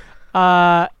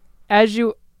 As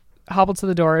you hobble to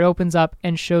the door, it opens up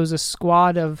and shows a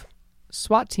squad of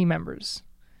SWAT team members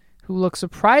who look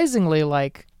surprisingly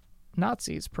like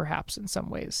Nazis, perhaps, in some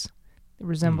ways. They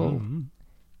resemble... Mm-hmm.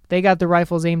 They got the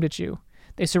rifles aimed at you.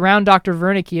 They surround Dr.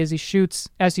 Wernicke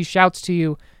as he shouts to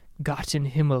you, Gott in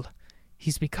Himmel,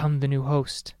 he's become the new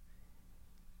host.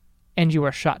 And you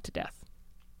are shot to death.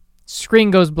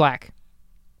 Screen goes black.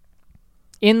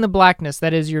 In the blackness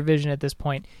that is your vision at this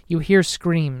point, you hear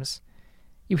screams.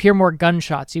 You hear more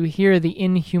gunshots. You hear the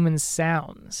inhuman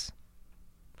sounds.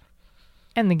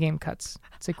 And the game cuts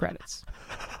to credits.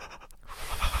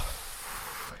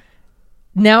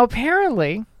 Now,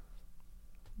 apparently,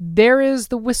 there is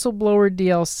the Whistleblower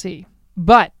DLC,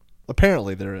 but...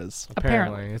 Apparently there is.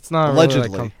 Apparently. It's not allegedly.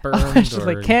 Really confirmed.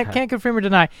 Allegedly. Can't confirm or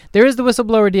deny. There is the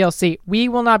Whistleblower DLC. We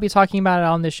will not be talking about it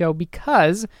on this show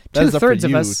because two-thirds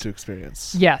of us... to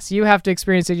experience. Yes, you have to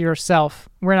experience it yourself.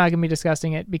 We're not going to be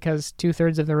discussing it because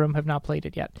two-thirds of the room have not played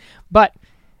it yet. But...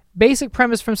 Basic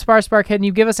premise from SparSpar. Can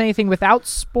you give us anything without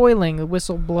spoiling the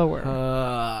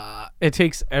Whistleblower? It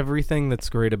takes everything that's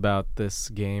great about this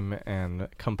game and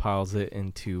compiles it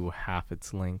into half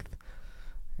its length.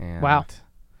 And wow.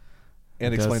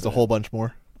 And explains a whole bunch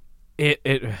more. It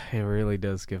really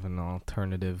does give an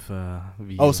alternative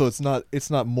view. Oh, so it's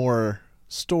not more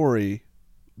story,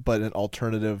 but an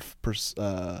alternative point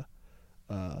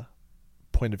of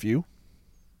view?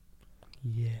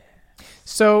 Yeah.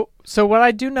 So what I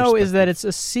do know is that it's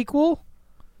a sequel,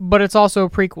 but it's also a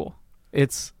prequel.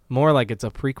 It's more like it's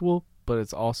a prequel, but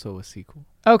it's also a sequel.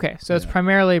 Okay, so it's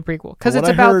primarily a prequel because it's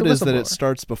about the Whistleblower. What I heard is that it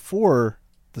starts before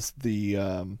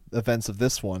the events of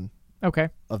this one. Okay.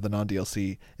 Of the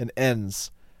non-DLC and ends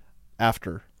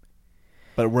after,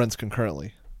 but it runs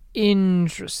concurrently.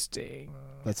 Interesting.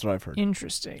 That's what I've heard.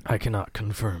 Interesting. I cannot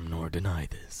confirm nor deny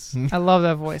this. I love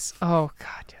that voice. Oh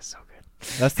God, yes, so good.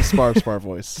 That's the SparSpar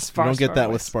voice. You don't get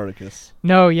that with Spartacus.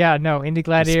 No, Indie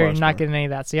Gladiator, you're not getting any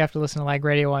of that. So you have to listen to Lag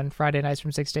Radio on Friday nights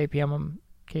from 6 to 8 p.m. on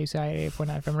KUCI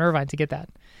 88.9 from Irvine to get that.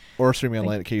 Or streaming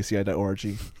online at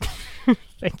KUCI.org.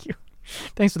 Thank you.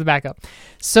 Thanks for the backup.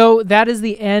 So that is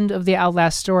the end of the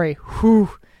Outlast story. Whew,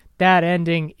 that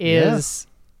ending is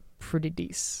pretty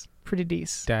decent. Pretty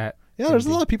decent. There's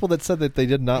a lot of people that said that they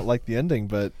did not like the ending,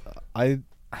 but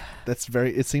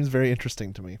it seems very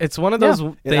interesting to me. It's one of those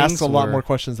things it asks a lot more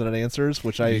questions than it answers,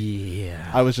 which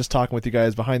I was just talking with you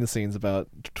guys behind the scenes about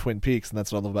Twin Peaks, and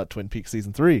that's what I love about Twin Peaks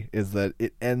Season 3, is that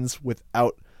it ends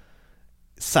without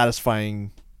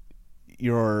satisfying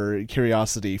your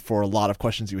curiosity for a lot of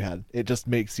questions you had. It just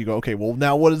makes you go, okay, well,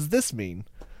 now what does this mean?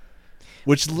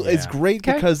 Which is great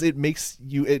because it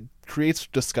creates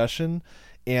discussion,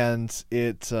 and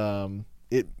it just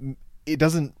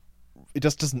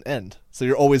doesn't end. So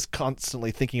you're always constantly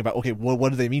thinking about, okay, what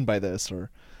do they mean by this? Or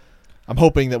I'm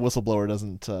hoping that Whistleblower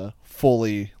doesn't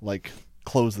fully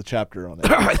close the chapter on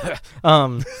it.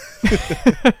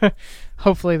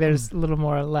 Hopefully there's a little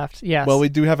more left. Yes. Well, we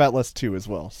do have Outlast 2 as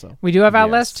well. So we do have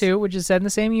Outlast 2, which is set in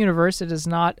the same universe. It is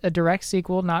not a direct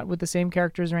sequel, not with the same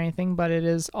characters or anything, but it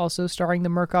is also starring the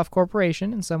Murkoff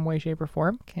Corporation in some way, shape, or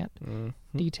form. Can't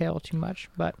detail too much,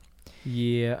 but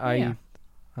I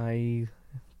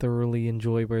thoroughly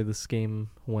enjoy where this game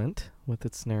went with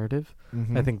its narrative.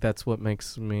 Mm-hmm. I think that's what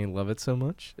makes me love it so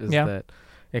much, is that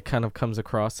it kind of comes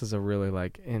across as a really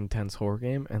like intense horror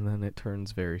game, and then it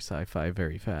turns very sci-fi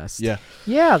very fast. Yeah,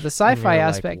 the sci-fi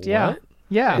aspect. Like,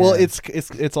 yeah. Well,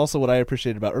 it's also what I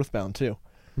appreciated about Earthbound too.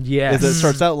 Yeah, is that it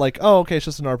starts out like, oh, okay, it's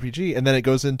just an RPG, and then it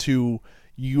goes into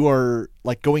you are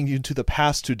like going into the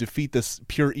past to defeat this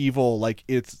pure evil. Like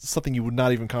it's something you would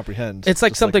not even comprehend. It's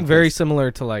like something very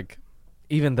similar to like,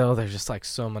 even though there's just like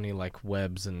so many like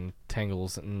webs and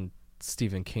tangles and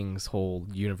Stephen King's whole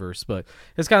universe, but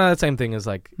it's kind of the same thing as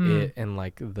like it and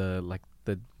like the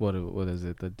what is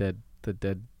it, the dead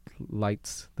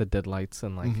lights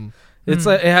and like it's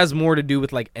like, it has more to do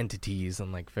with like entities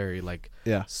and like very like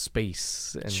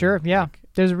space and like,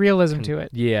 there's realism to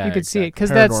it. You could see it because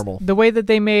that's the way that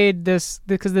they made this,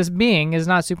 because this being is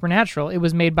not supernatural. It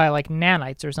was made by like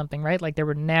nanites or something, right? Like there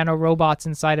were nano robots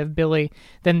inside of Billy.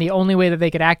 Then the only way that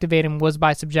they could activate him was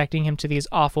by subjecting him to these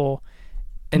awful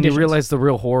and you realize the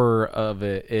real horror of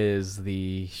it is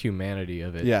the humanity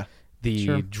of it.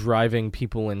 Driving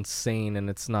people insane, and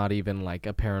it's not even like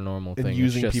a paranormal thing. And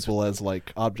using people as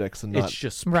like objects, and it's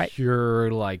just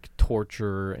pure like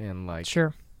torture and like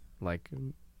like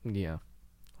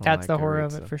that's the horror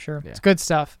of it for sure. It's good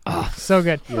stuff. Oh, so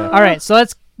good. All right, so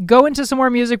let's go into some more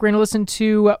music. We're gonna listen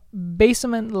to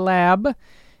Basement Lab.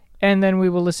 And then we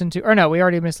will listen to, or no, we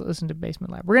already listened to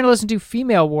Basement Lab. We're going to listen to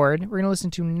Female Ward. We're going to listen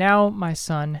to Now My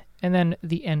Son, and then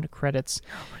the end credits.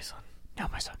 Now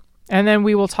My Son. And then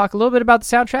we will talk a little bit about the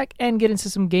soundtrack and get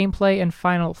into some gameplay and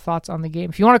final thoughts on the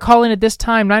game. If you want to call in at this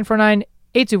time, 949-824-5824,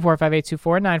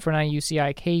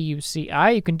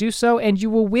 949-UCI-KUCI, you can do so, and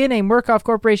you will win a Murkoff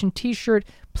Corporation t-shirt.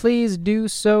 Please do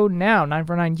so now,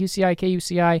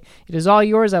 949-UCI-KUCI. It is all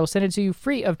yours. I will send it to you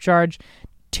free of charge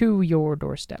to your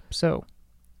doorstep. So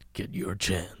get your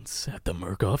chance at the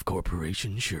Murkoff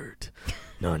Corporation shirt.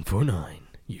 949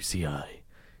 UCI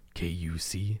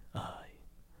KUCI.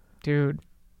 Dude,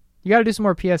 you got to do some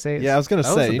more PSAs. Yeah, I was going to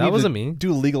say. That wasn't me.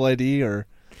 Do a legal ID or...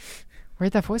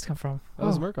 Where'd that voice come from? That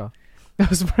was Murkoff. That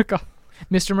was Murkoff.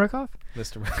 Mr. Murkoff?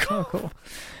 Mr. Murkoff. Oh, cool.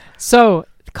 So,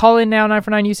 call in now,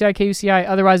 949 UCI KUCI.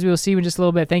 Otherwise, we will see you in just a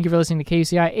little bit. Thank you for listening to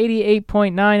KUCI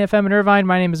 88.9 FM in Irvine.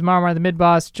 My name is Marmar, the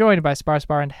mid-boss, joined by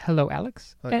SparSpar and hello,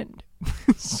 Alex. Hi. And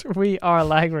we are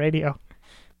Lag Radio.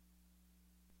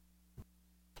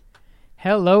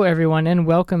 Hello, everyone, and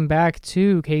welcome back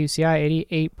to KUCI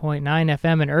 88.9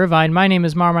 FM in Irvine. My name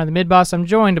is Marmar, the mid-boss. I'm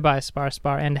joined by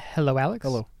SparSpar and hello, Alex.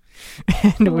 Hello.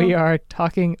 And we are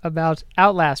talking about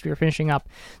Outlast. We are finishing up.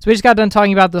 So we just got done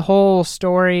talking about the whole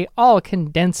story, all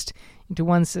condensed into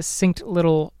one succinct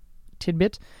little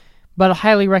tidbit. But I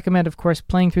highly recommend, of course,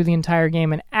 playing through the entire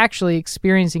game and actually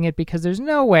experiencing it, because there's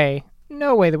no way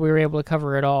that we were able to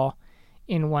cover it all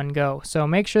in one go. So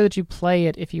make sure that you play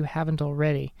it if you haven't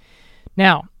already.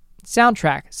 Now,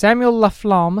 soundtrack. Samuel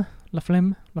Laflamme.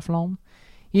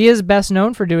 He is best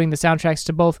known for doing the soundtracks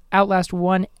to both Outlast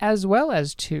 1 as well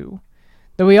as 2.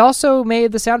 Though he also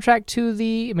made the soundtrack to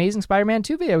the Amazing Spider-Man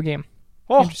 2 video game.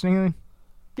 Oh. Interestingly.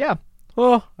 Yeah.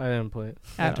 Oh, I didn't play it.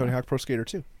 And Tony Hawk Pro Skater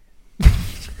 2.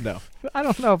 No. I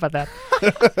don't know about that.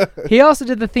 He also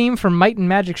did the theme for Might and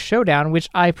Magic Showdown, which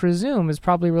I presume is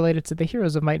probably related to the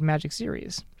Heroes of Might and Magic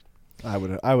series. I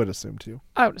would assume too.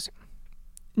 I would assume.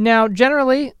 Now,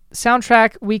 generally,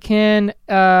 soundtrack, we can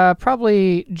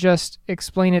probably just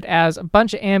explain it as a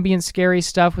bunch of ambient scary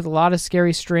stuff with a lot of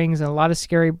scary strings and a lot of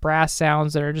scary brass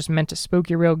sounds that are just meant to spook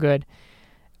you real good.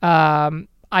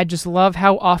 I just love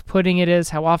how off-putting it is,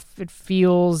 how off it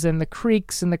feels, and the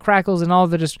creaks and the crackles and all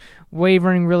the just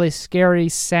wavering, really scary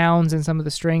sounds in some of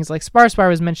the strings. Like SparSpar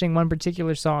was mentioning one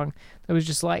particular song that was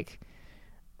just like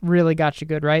really got you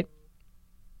good, right?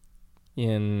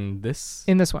 In this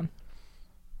one.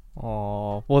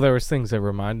 Oh, well, there was things that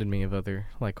reminded me of other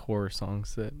like horror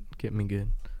songs that get me good.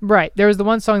 Right. There was the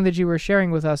one song that you were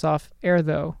sharing with us off air,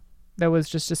 though, that was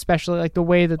just especially like the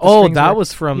way that the strings that were.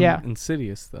 was from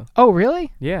Insidious, though. Oh,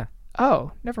 really? Yeah.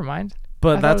 Oh, never mind.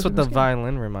 But that's what the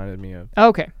violin reminded me of.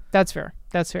 Okay, that's fair.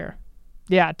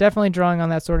 Yeah, definitely drawing on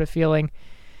that sort of feeling.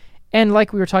 And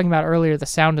like we were talking about earlier, the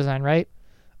sound design, right?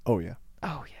 Oh, yeah.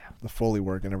 Oh, yeah. The Foley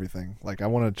work and everything. Like, I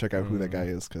want to check out who that guy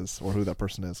is, or who that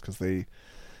person is, because they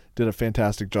did a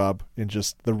fantastic job in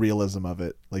just the realism of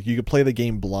it. Like, you could play the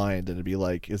game blind and it'd be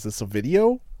like, is this a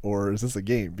video or is this a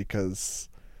game? Because,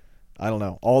 I don't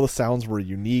know, all the sounds were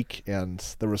unique and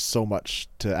there was so much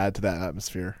to add to that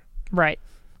atmosphere. Right.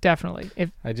 Definitely.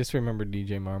 I just remember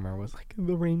DJ Marmar was like,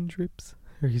 the rain drips.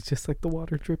 Or he's just like the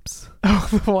water drips.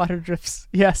 Oh, the water drips.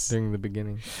 Yes. During the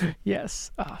beginning.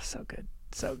 Yes. Oh, so good.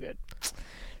 So good.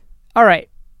 All right.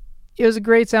 It was a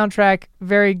great soundtrack,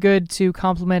 very good to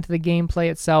complement the gameplay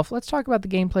itself. Let's talk about the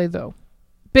gameplay, though.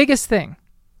 Biggest thing,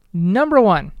 number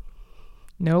one,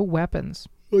 no weapons.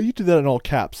 Well, you do that in all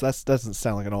caps. That doesn't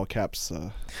sound like an all caps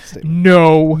statement.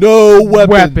 No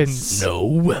weapons. No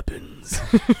weapons.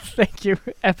 Thank you,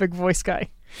 epic voice guy.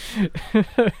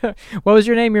 What was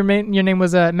your name? Your name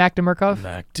was Mac DeMurkov?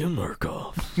 Mac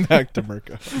DeMurkov. Mac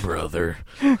DeMurkov. Brother.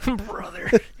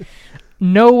 Brother.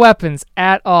 No weapons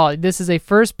at all. This is a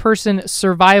first-person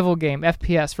survival game,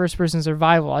 FPS, first-person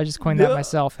survival. I just coined that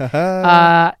myself.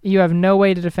 You have no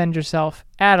way to defend yourself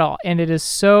at all, and it is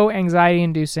so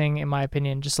anxiety-inducing, in my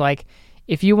opinion. Just like,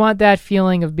 if you want that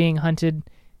feeling of being hunted,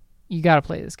 you got to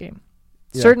play this game.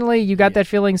 Yeah. Certainly, you got that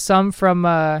feeling some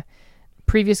from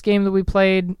previous game that we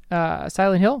played,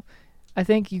 Silent Hill. I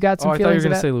think you got some feelings of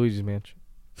that. I thought you were going to say Luigi's Mansion.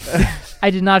 I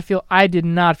did not feel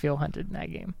hunted in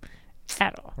that game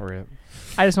at all. Rip.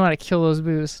 I just want to kill those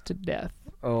boos to death.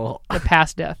 Oh, the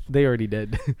past death. They already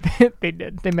did. They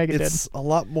did. They make it dead. It's a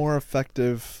lot more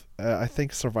effective. I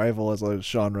think survival as a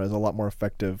genre is a lot more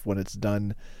effective when it's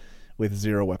done with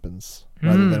zero weapons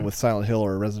rather than with Silent Hill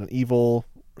or Resident Evil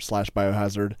 /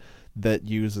 Biohazard that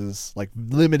uses like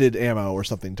limited ammo or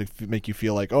something to make you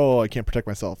feel like, oh, I can't protect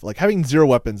myself. Like having zero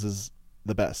weapons is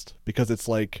the best because it's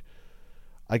like,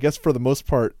 I guess for the most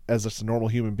part, as just a normal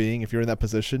human being, if you're in that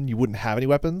position, you wouldn't have any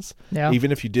weapons. Yeah.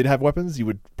 Even if you did have weapons, you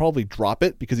would probably drop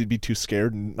it because you'd be too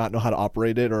scared and not know how to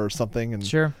operate it or something. And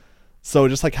sure. So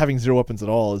just like having zero weapons at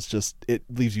all is just, it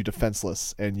leaves you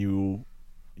defenseless and you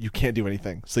can't do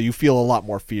anything. So you feel a lot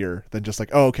more fear than just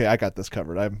like, oh, okay, I got this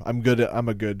covered. I'm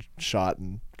a good shot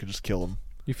and could just kill him.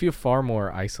 You feel far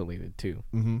more isolated too.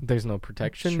 Mm-hmm. There's no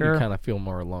protection. Sure. You kind of feel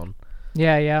more alone.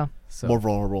 Yeah. So. More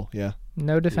vulnerable, yeah.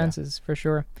 No defenses, for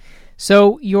sure.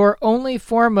 So your only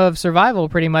form of survival,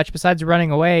 pretty much, besides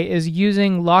running away, is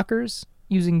using lockers,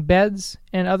 using beds,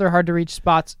 and other hard-to-reach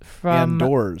spots from... And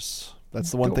doors.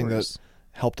 That's the one thing that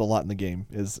helped a lot in the game,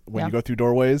 is when you go through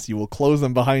doorways, you will close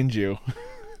them behind you.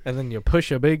 And then you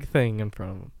push a big thing in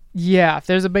front of them. Yeah, if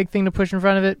there's a big thing to push in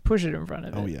front of it, push it in front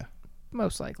of it. Oh, yeah.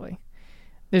 Most likely.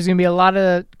 There's going to be a lot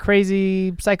of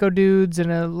crazy psycho dudes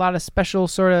and a lot of special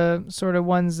sort of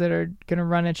ones that are going to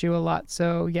run at you a lot.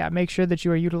 So, yeah, make sure that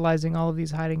you are utilizing all of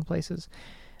these hiding places.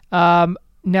 Now,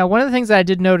 one of the things that I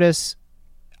did notice,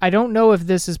 I don't know if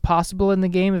this is possible in the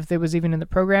game, if it was even in the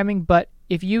programming, but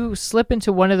if you slip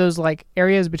into one of those like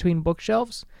areas between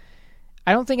bookshelves,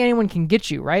 I don't think anyone can get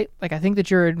you, right? Like, I think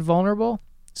that you're invulnerable.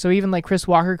 So even like Chris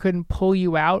Walker couldn't pull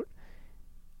you out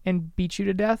and beat you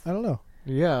to death. I don't know.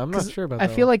 Yeah, I'm not sure about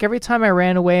that. I feel like every time I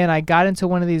ran away and I got into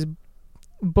one of these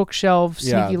bookshelf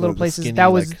sneaky little places, skinny,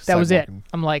 that was it.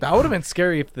 I'm like, that would have been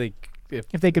scary if they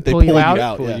could pull you out.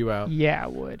 Yeah,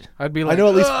 it would. I'd be like, I know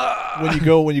at least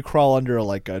when you crawl under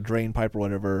like a drain pipe or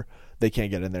whatever, they can't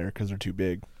get in there because they're too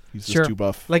big. He's just too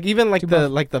buff. Like even like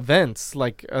the vents,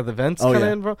 like are the vents kind of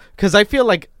involved? Because I feel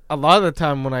like a lot of the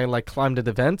time when I like climbed to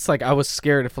the vents, like I was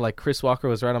scared if like Chris Walker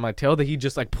was right on my tail that he'd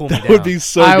just like pull me down. That would be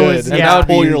so good. And that would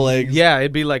pull your legs. Yeah,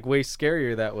 it'd be like way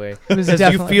scarier that way. Because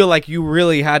you feel like you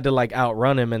really had to like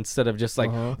outrun him instead of just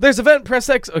like there's a vent, press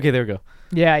X. Okay, there we go.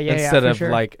 Yeah.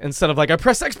 Instead of like I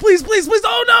press X, please.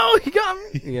 Oh no, he got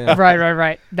me. Yeah.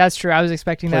 Right. That's true. I was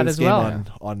expecting Play that this as well. game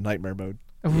on nightmare mode.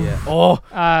 Yeah. Oh,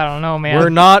 I don't know, man. We're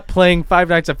not playing Five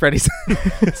Nights at Freddy's.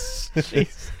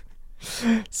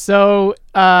 So,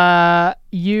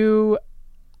 you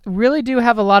really do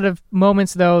have a lot of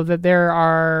moments, though, that there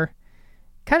are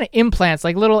kind of implants,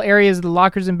 like little areas of the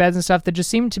lockers and beds and stuff that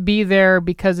just seem to be there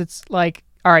because it's like,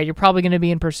 all right, you're probably going to be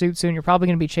in pursuit soon. You're probably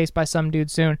going to be chased by some dude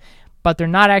soon. But they're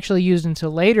not actually used until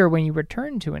later when you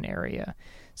return to an area.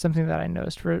 Something that I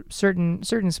noticed for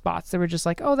certain spots. They were just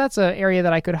like, oh, that's an area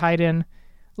that I could hide in.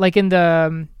 Like in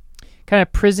the kind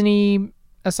of prison-y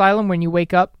asylum when you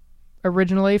wake up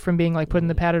originally from being like put in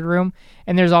the padded room,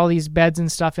 and there's all these beds and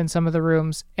stuff in some of the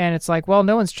rooms, and it's like, well,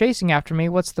 no one's chasing after me.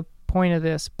 What's the point of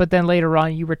this? But then later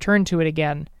on, you return to it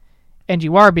again, and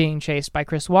you are being chased by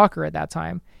Chris Walker at that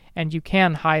time, and you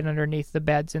can hide underneath the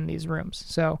beds in these rooms.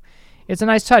 So it's a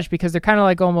nice touch because they're kind of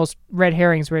like almost red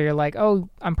herrings where you're like, oh,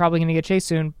 I'm probably going to get chased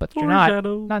soon, but you're not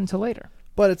until later.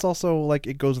 But it's also like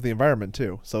it goes with the environment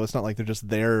too. So it's not like they're just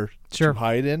there to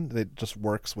hide in. It just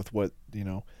works with what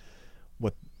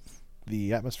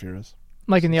the atmosphere is.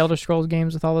 Like in the Elder Scrolls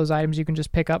games with all those items you can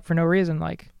just pick up for no reason.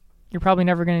 Like you're probably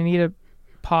never going to need a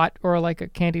pot or like a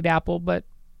candied apple, but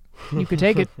you could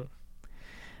take it.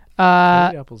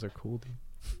 Candy apples are cool,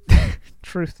 dude.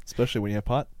 Truth. Especially when you have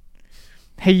pot.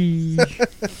 Hey.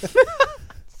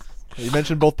 You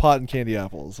mentioned both pot and candy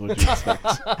apples. What do you expect?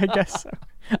 I guess so.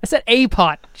 I said a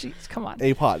pot. Jeez, come on.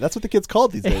 A pot. That's what the kids call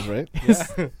it these days, right?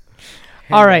 Yeah.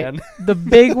 All right. man. The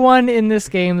big one in this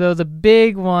game, though, the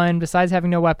big one, besides having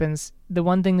no weapons, the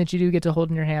one thing that you do get to hold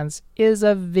in your hands is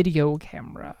a video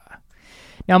camera.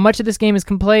 Now, much of this game is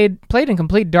played in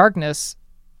complete darkness,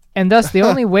 and thus the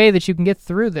only way that you can get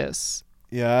through this.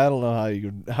 Yeah, I don't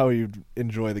know how you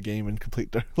enjoy the game in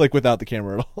complete like without the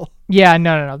camera at all. Yeah,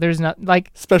 no. There's not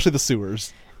like Especially the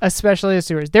sewers.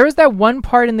 There is that one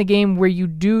part in the game where you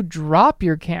do drop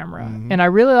your camera, and I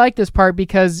really like this part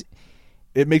because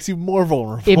it makes you more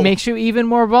vulnerable. It makes you even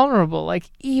more vulnerable, like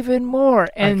even more.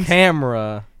 And a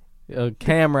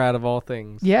camera out of all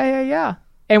things. Yeah.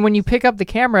 And when you pick up the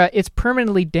camera, it's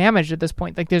permanently damaged at this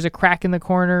point. Like there's a crack in the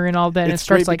corner and all that. And It's it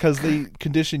starts great like because they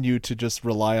condition you to just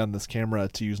rely on this camera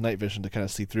to use night vision to kind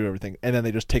of see through everything, and then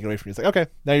they just take it away from you. It's like, okay,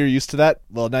 now you're used to that.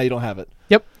 Well, now you don't have it.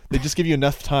 Yep. They just give you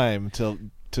enough time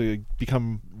to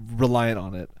become reliant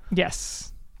on it.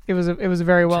 Yes. It was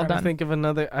very well done. To think of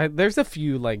another. There's a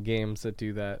few like games that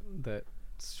do that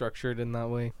structured in that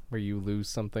way where you lose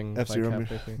something. F-Zero, like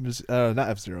halfway through. not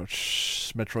F-Zero.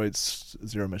 Metroid's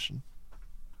Zero Mission.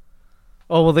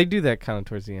 Oh well, they do that kind of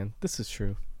towards the end. This is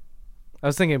true. I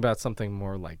was thinking about something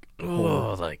more like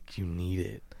like you need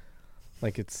it,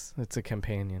 like it's a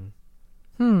companion.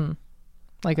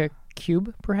 Like a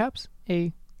cube, perhaps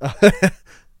a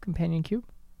companion cube.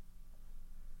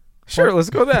 Sure, let's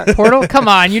go that. Portal? Come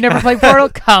on, you never played Portal?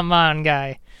 Come on,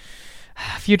 guy.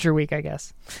 Future week, I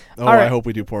guess. Oh, All right. I hope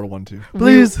we do Portal 1 too.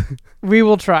 Please. We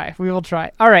will try.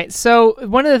 All right, so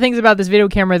one of the things about this video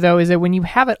camera, though, is that when you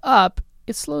have it up,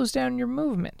 it slows down your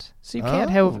movement. So you can't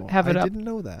have it I up didn't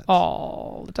know that.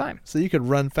 all the time. So you could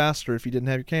run faster if you didn't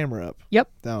have your camera up. Yep.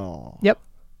 Oh. Yep.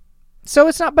 So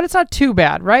it's not too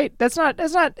bad, right? That's not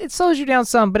it slows you down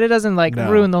some, but it doesn't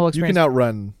ruin the whole experience. You can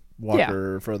outrun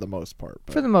Walker for the most part.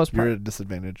 For the most part. You're at a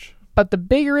disadvantage. But the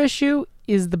bigger issue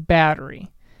is the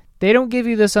battery. They don't give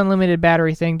you this unlimited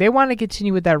battery thing. They want to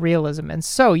continue with that realism. And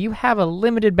so you have a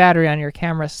limited battery on your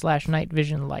camera/night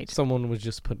vision light. Someone was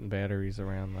just putting batteries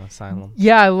around the asylum.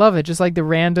 Yeah, I love it. Just like the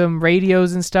random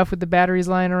radios and stuff with the batteries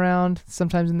lying around,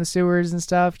 sometimes in the sewers and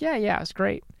stuff. Yeah, it's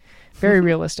great. Very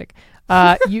realistic.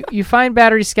 You find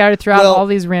batteries scattered throughout all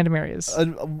these random areas.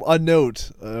 A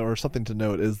note or something to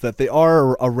note is that they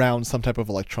are around some type of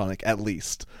electronic at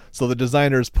least. So the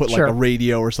designers put like a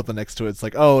radio or something next to it. It's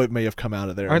like, oh, it may have come out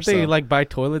of there. Aren't they like by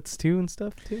toilets too and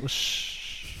stuff too?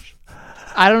 Shh.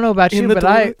 I don't know about you, but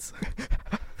toilets?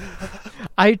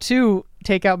 I too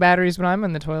take out batteries when I'm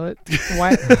in the toilet.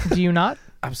 Why do you not?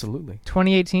 Absolutely.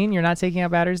 2018, you're not taking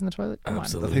out batteries in the toilet? Come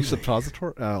Absolutely. I think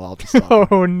suppository. Oh, I'll just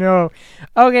stop. Oh no.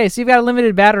 Okay, so you've got a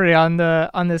limited battery on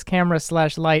this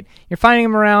camera/light. You're finding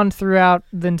them around throughout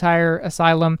the entire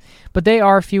asylum, but they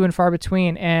are few and far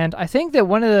between. And I think that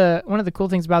one of the cool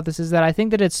things about this is that I think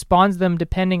that it spawns them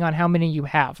depending on how many you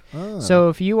have. So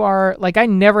if you are I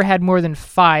never had more than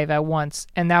 5 at once,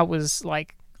 and that was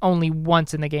like only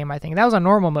once in the game. I think that was on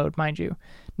normal mode, mind you,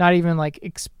 not even like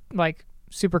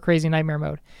super crazy nightmare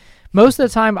mode. Most of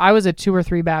the time I was at 2 or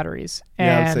 3 batteries. And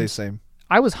yeah, I'd say same.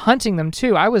 I was hunting them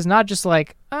too. I was not just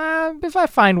like, if I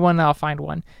find one, I'll find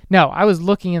one. No, I was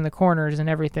looking in the corners and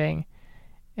everything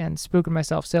and spooking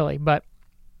myself silly, but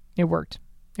it worked.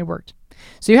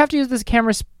 So you have to use this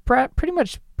camera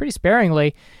pretty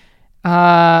sparingly,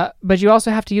 but you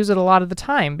also have to use it a lot of the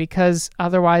time because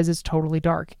otherwise it's totally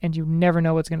dark and you never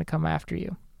know what's going to come after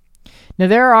you. Now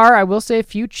there are, I will say, a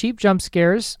few cheap jump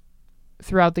scares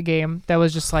throughout the game that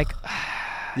was just like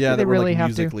yeah, they were really like have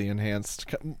musically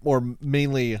enhanced, or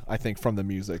mainly I think from the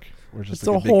music. It's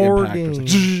like a horror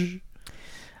game.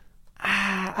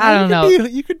 I don't know.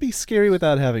 You could be scary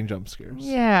without having jump scares.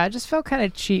 Yeah, it just felt kind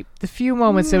of cheap. The few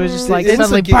moments it was just like it's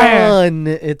suddenly fun.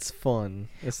 It's fun.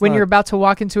 When you're about to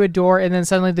walk into a door and then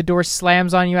suddenly the door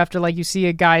slams on you after you see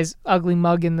a guy's ugly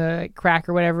mug in the crack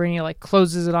or whatever, and he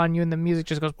closes it on you and the music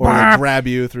just goes. Or they grab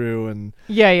you through and.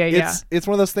 Yeah. It's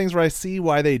one of those things where I see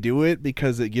why they do it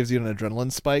because it gives you an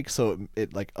adrenaline spike, so it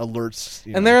alerts.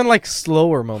 And they're in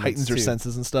slower moments. Heightens your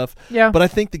senses and stuff. Yeah. But I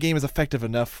think the game is effective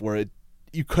enough where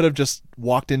you could have just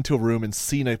walked into a room and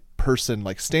seen a person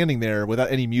standing there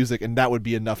without any music, and that would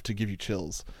be enough to give you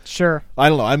chills. Sure. I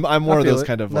don't know. I'm more of those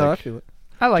kind of I feel it.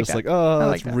 I like just that.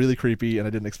 That's really creepy, and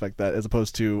I didn't expect that. As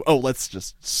opposed to let's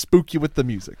just spook you with the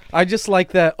music. I just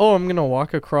like that. Oh, I'm gonna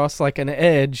walk across an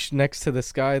edge next to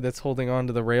this guy that's holding on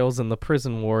to the rails in the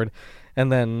prison ward, and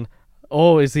then.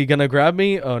 Oh, is he gonna grab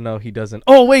me? Oh no, he doesn't.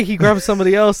 Oh wait, he grabs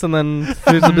somebody else, and then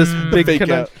there's this big Fake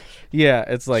out.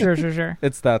 Sure.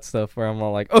 It's that stuff where I'm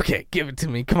all like, okay, give it to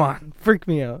me. Come on, freak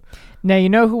me out. Now you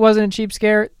know who wasn't a cheap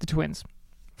scare? The twins.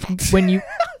 When you,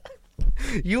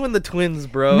 you and the twins,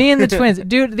 bro. me and the twins,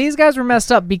 dude. These guys were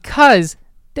messed up because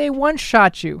they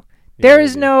one-shot you. There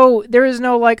is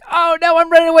no like, oh no,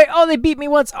 I'm running away. Oh, they beat me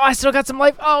once. Oh, I still got some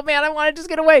life. Oh man, I want to just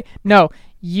get away. No,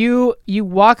 you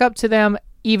walk up to them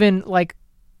even like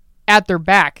at their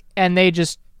back, and they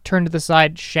just turn to the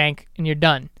side, shank, and you're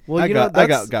done. Well, I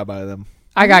got by them.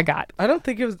 I got. I don't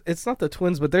think it's not the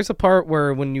twins, but there's a part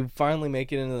where when you finally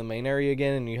make it into the main area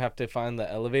again and you have to find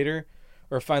the elevator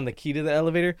or find the key to the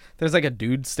elevator, there's like a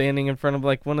dude standing in front of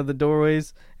like one of the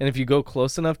doorways, and if you go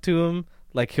close enough to him,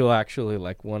 like he'll actually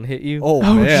like one hit you. Oh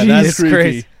man, that's it's creepy.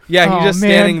 crazy. Yeah, he's just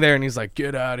standing man. there and he's like,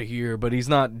 get out of here, but he's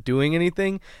not doing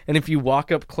anything. And if you walk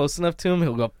up close enough to him,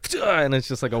 he'll go, and it's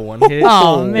just like a one hit.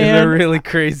 Oh man, they're really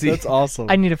crazy. That's awesome.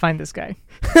 I need to find this guy.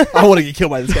 I want to get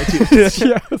killed by this guy too. Yes.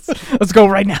 Let's go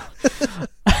right now.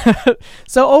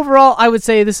 So overall, I would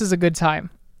say this is a good time.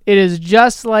 It is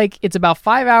just like, it's about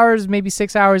 5 hours, maybe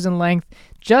 6 hours in length.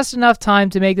 Just enough time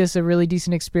to make this a really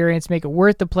decent experience, make it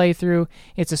worth the playthrough.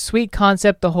 It's a sweet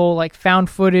concept, the whole like found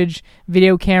footage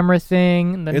video camera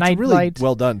thing, the night really light.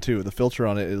 Well done too. The filter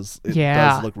on it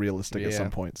Yeah. does look realistic at some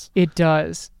points. It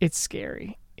does. It's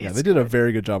scary. Yeah, they did a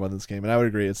very good job on this game, and I would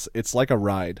agree. It's like a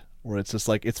ride where it's just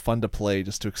like, it's fun to play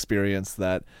just to experience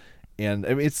that, and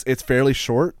I mean, it's fairly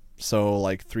short, so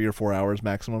like 3 or 4 hours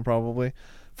maximum probably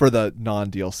for the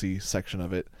non DLC section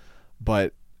of it,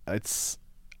 but I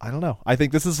don't know. I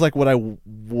think this is like what I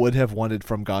would have wanted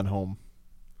from Gone Home.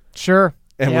 Sure.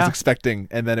 And was expecting,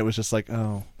 and then it was just like,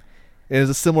 oh. It is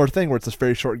a similar thing where it's a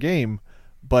very short game,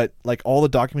 but like all the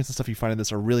documents and stuff you find in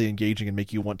this are really engaging and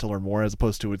make you want to learn more, as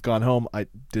opposed to with Gone Home, I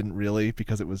didn't really,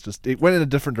 because it went in a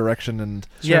different direction and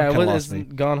lost me.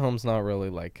 Gone Home's not really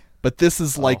like. But this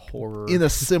is like horror in a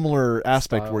similar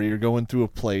aspect style. where you're going through a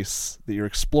place that you're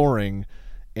exploring,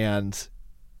 and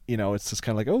it's just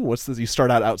kind of like, oh, what's this? You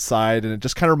start out outside, and it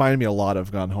just kind of reminded me a lot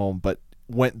of Gone Home, but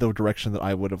went the direction that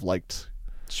I would have liked.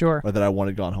 Sure. Or that I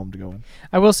wanted Gone Home to go in.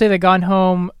 I will say that Gone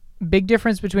Home, big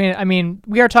difference between, I mean,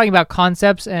 we are talking about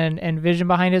concepts and vision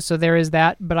behind it, so there is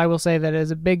that, but I will say that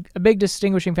is a big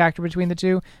distinguishing factor between the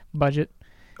two, budget.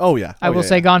 Oh, yeah. I will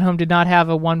say Gone Home did not have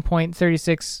a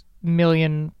 1.36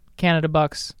 million Canada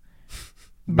bucks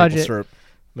budget.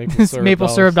 Maple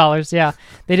syrup dollars, yeah.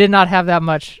 They did not have that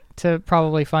much to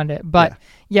probably fund it. But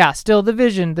yeah, still the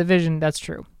vision, that's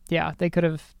true. Yeah, they could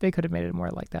have made it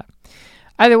more like that.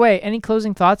 Either way, any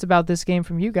closing thoughts about this game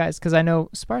from you guys? Because I know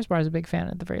SparSpar is a big fan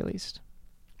at the very least.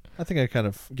 I think I kind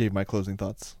of gave my closing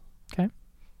thoughts. Okay.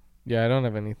 Yeah, I don't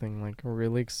have anything like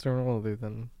really external other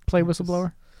than play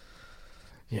Whistleblower.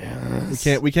 Yeah,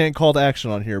 we can't call to action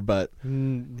on here, but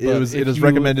it is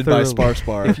recommended by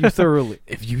SparSpar.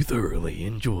 If you thoroughly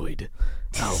enjoyed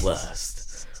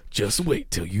Outlast, just wait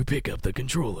till you pick up the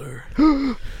controller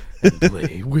and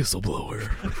play Whistleblower.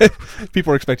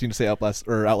 People are expecting to say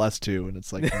Outlast 2, and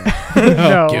it's like,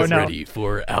 Get ready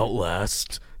for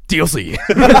Outlast DLC.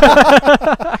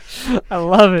 I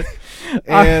love it.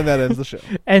 And that ends the show.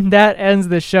 And that ends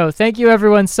the show. Thank you,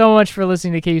 everyone, so much for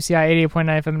listening to KUCI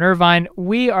 88.9 FM in Irvine.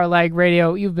 We are Lag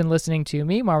Radio. You've been listening to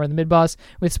me, Marvin the Mid-Boss,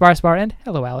 with SparSpar, and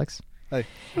hello, Alex. Hi.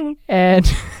 And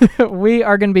we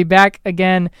are going to be back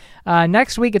again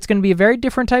next week. It's going to be a very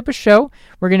different type of show.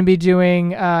 We're going to be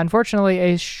doing, unfortunately,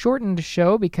 a shortened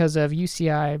show because of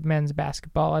UCI men's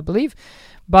basketball, I believe.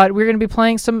 But we're going to be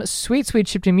playing some sweet, sweet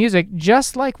chiptune music,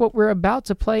 just like what we're about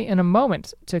to play in a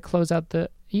moment to close out the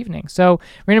evening. So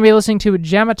we're going to be listening to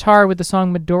Jamatar with the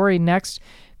song Midori next.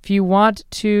 If you want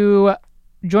to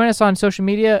join us on social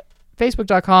media,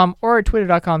 facebook.com or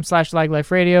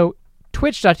twitter.com/lagliferadio,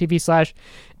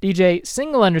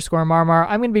 twitch.tv/DJ_Marmar.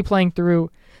 I'm going to be playing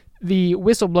through the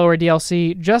Whistleblower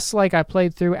DLC just like I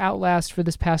played through Outlast for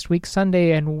this past week,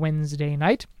 Sunday and Wednesday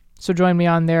night. So join me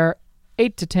on there,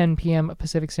 8 to 10 p.m.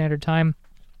 Pacific Standard Time.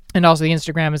 And also the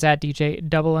Instagram is at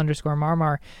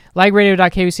DJ_Marmar.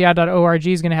 Lagradio.kuci.org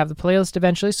is going to have the playlist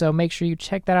eventually, so make sure you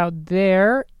check that out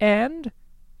there. And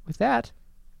with that,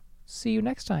 see you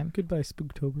next time. Goodbye,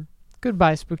 Spooktober.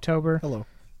 Goodbye, Spooktober. Hello.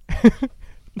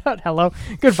 Not hello.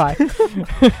 Goodbye.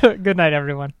 Good night,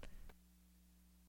 everyone.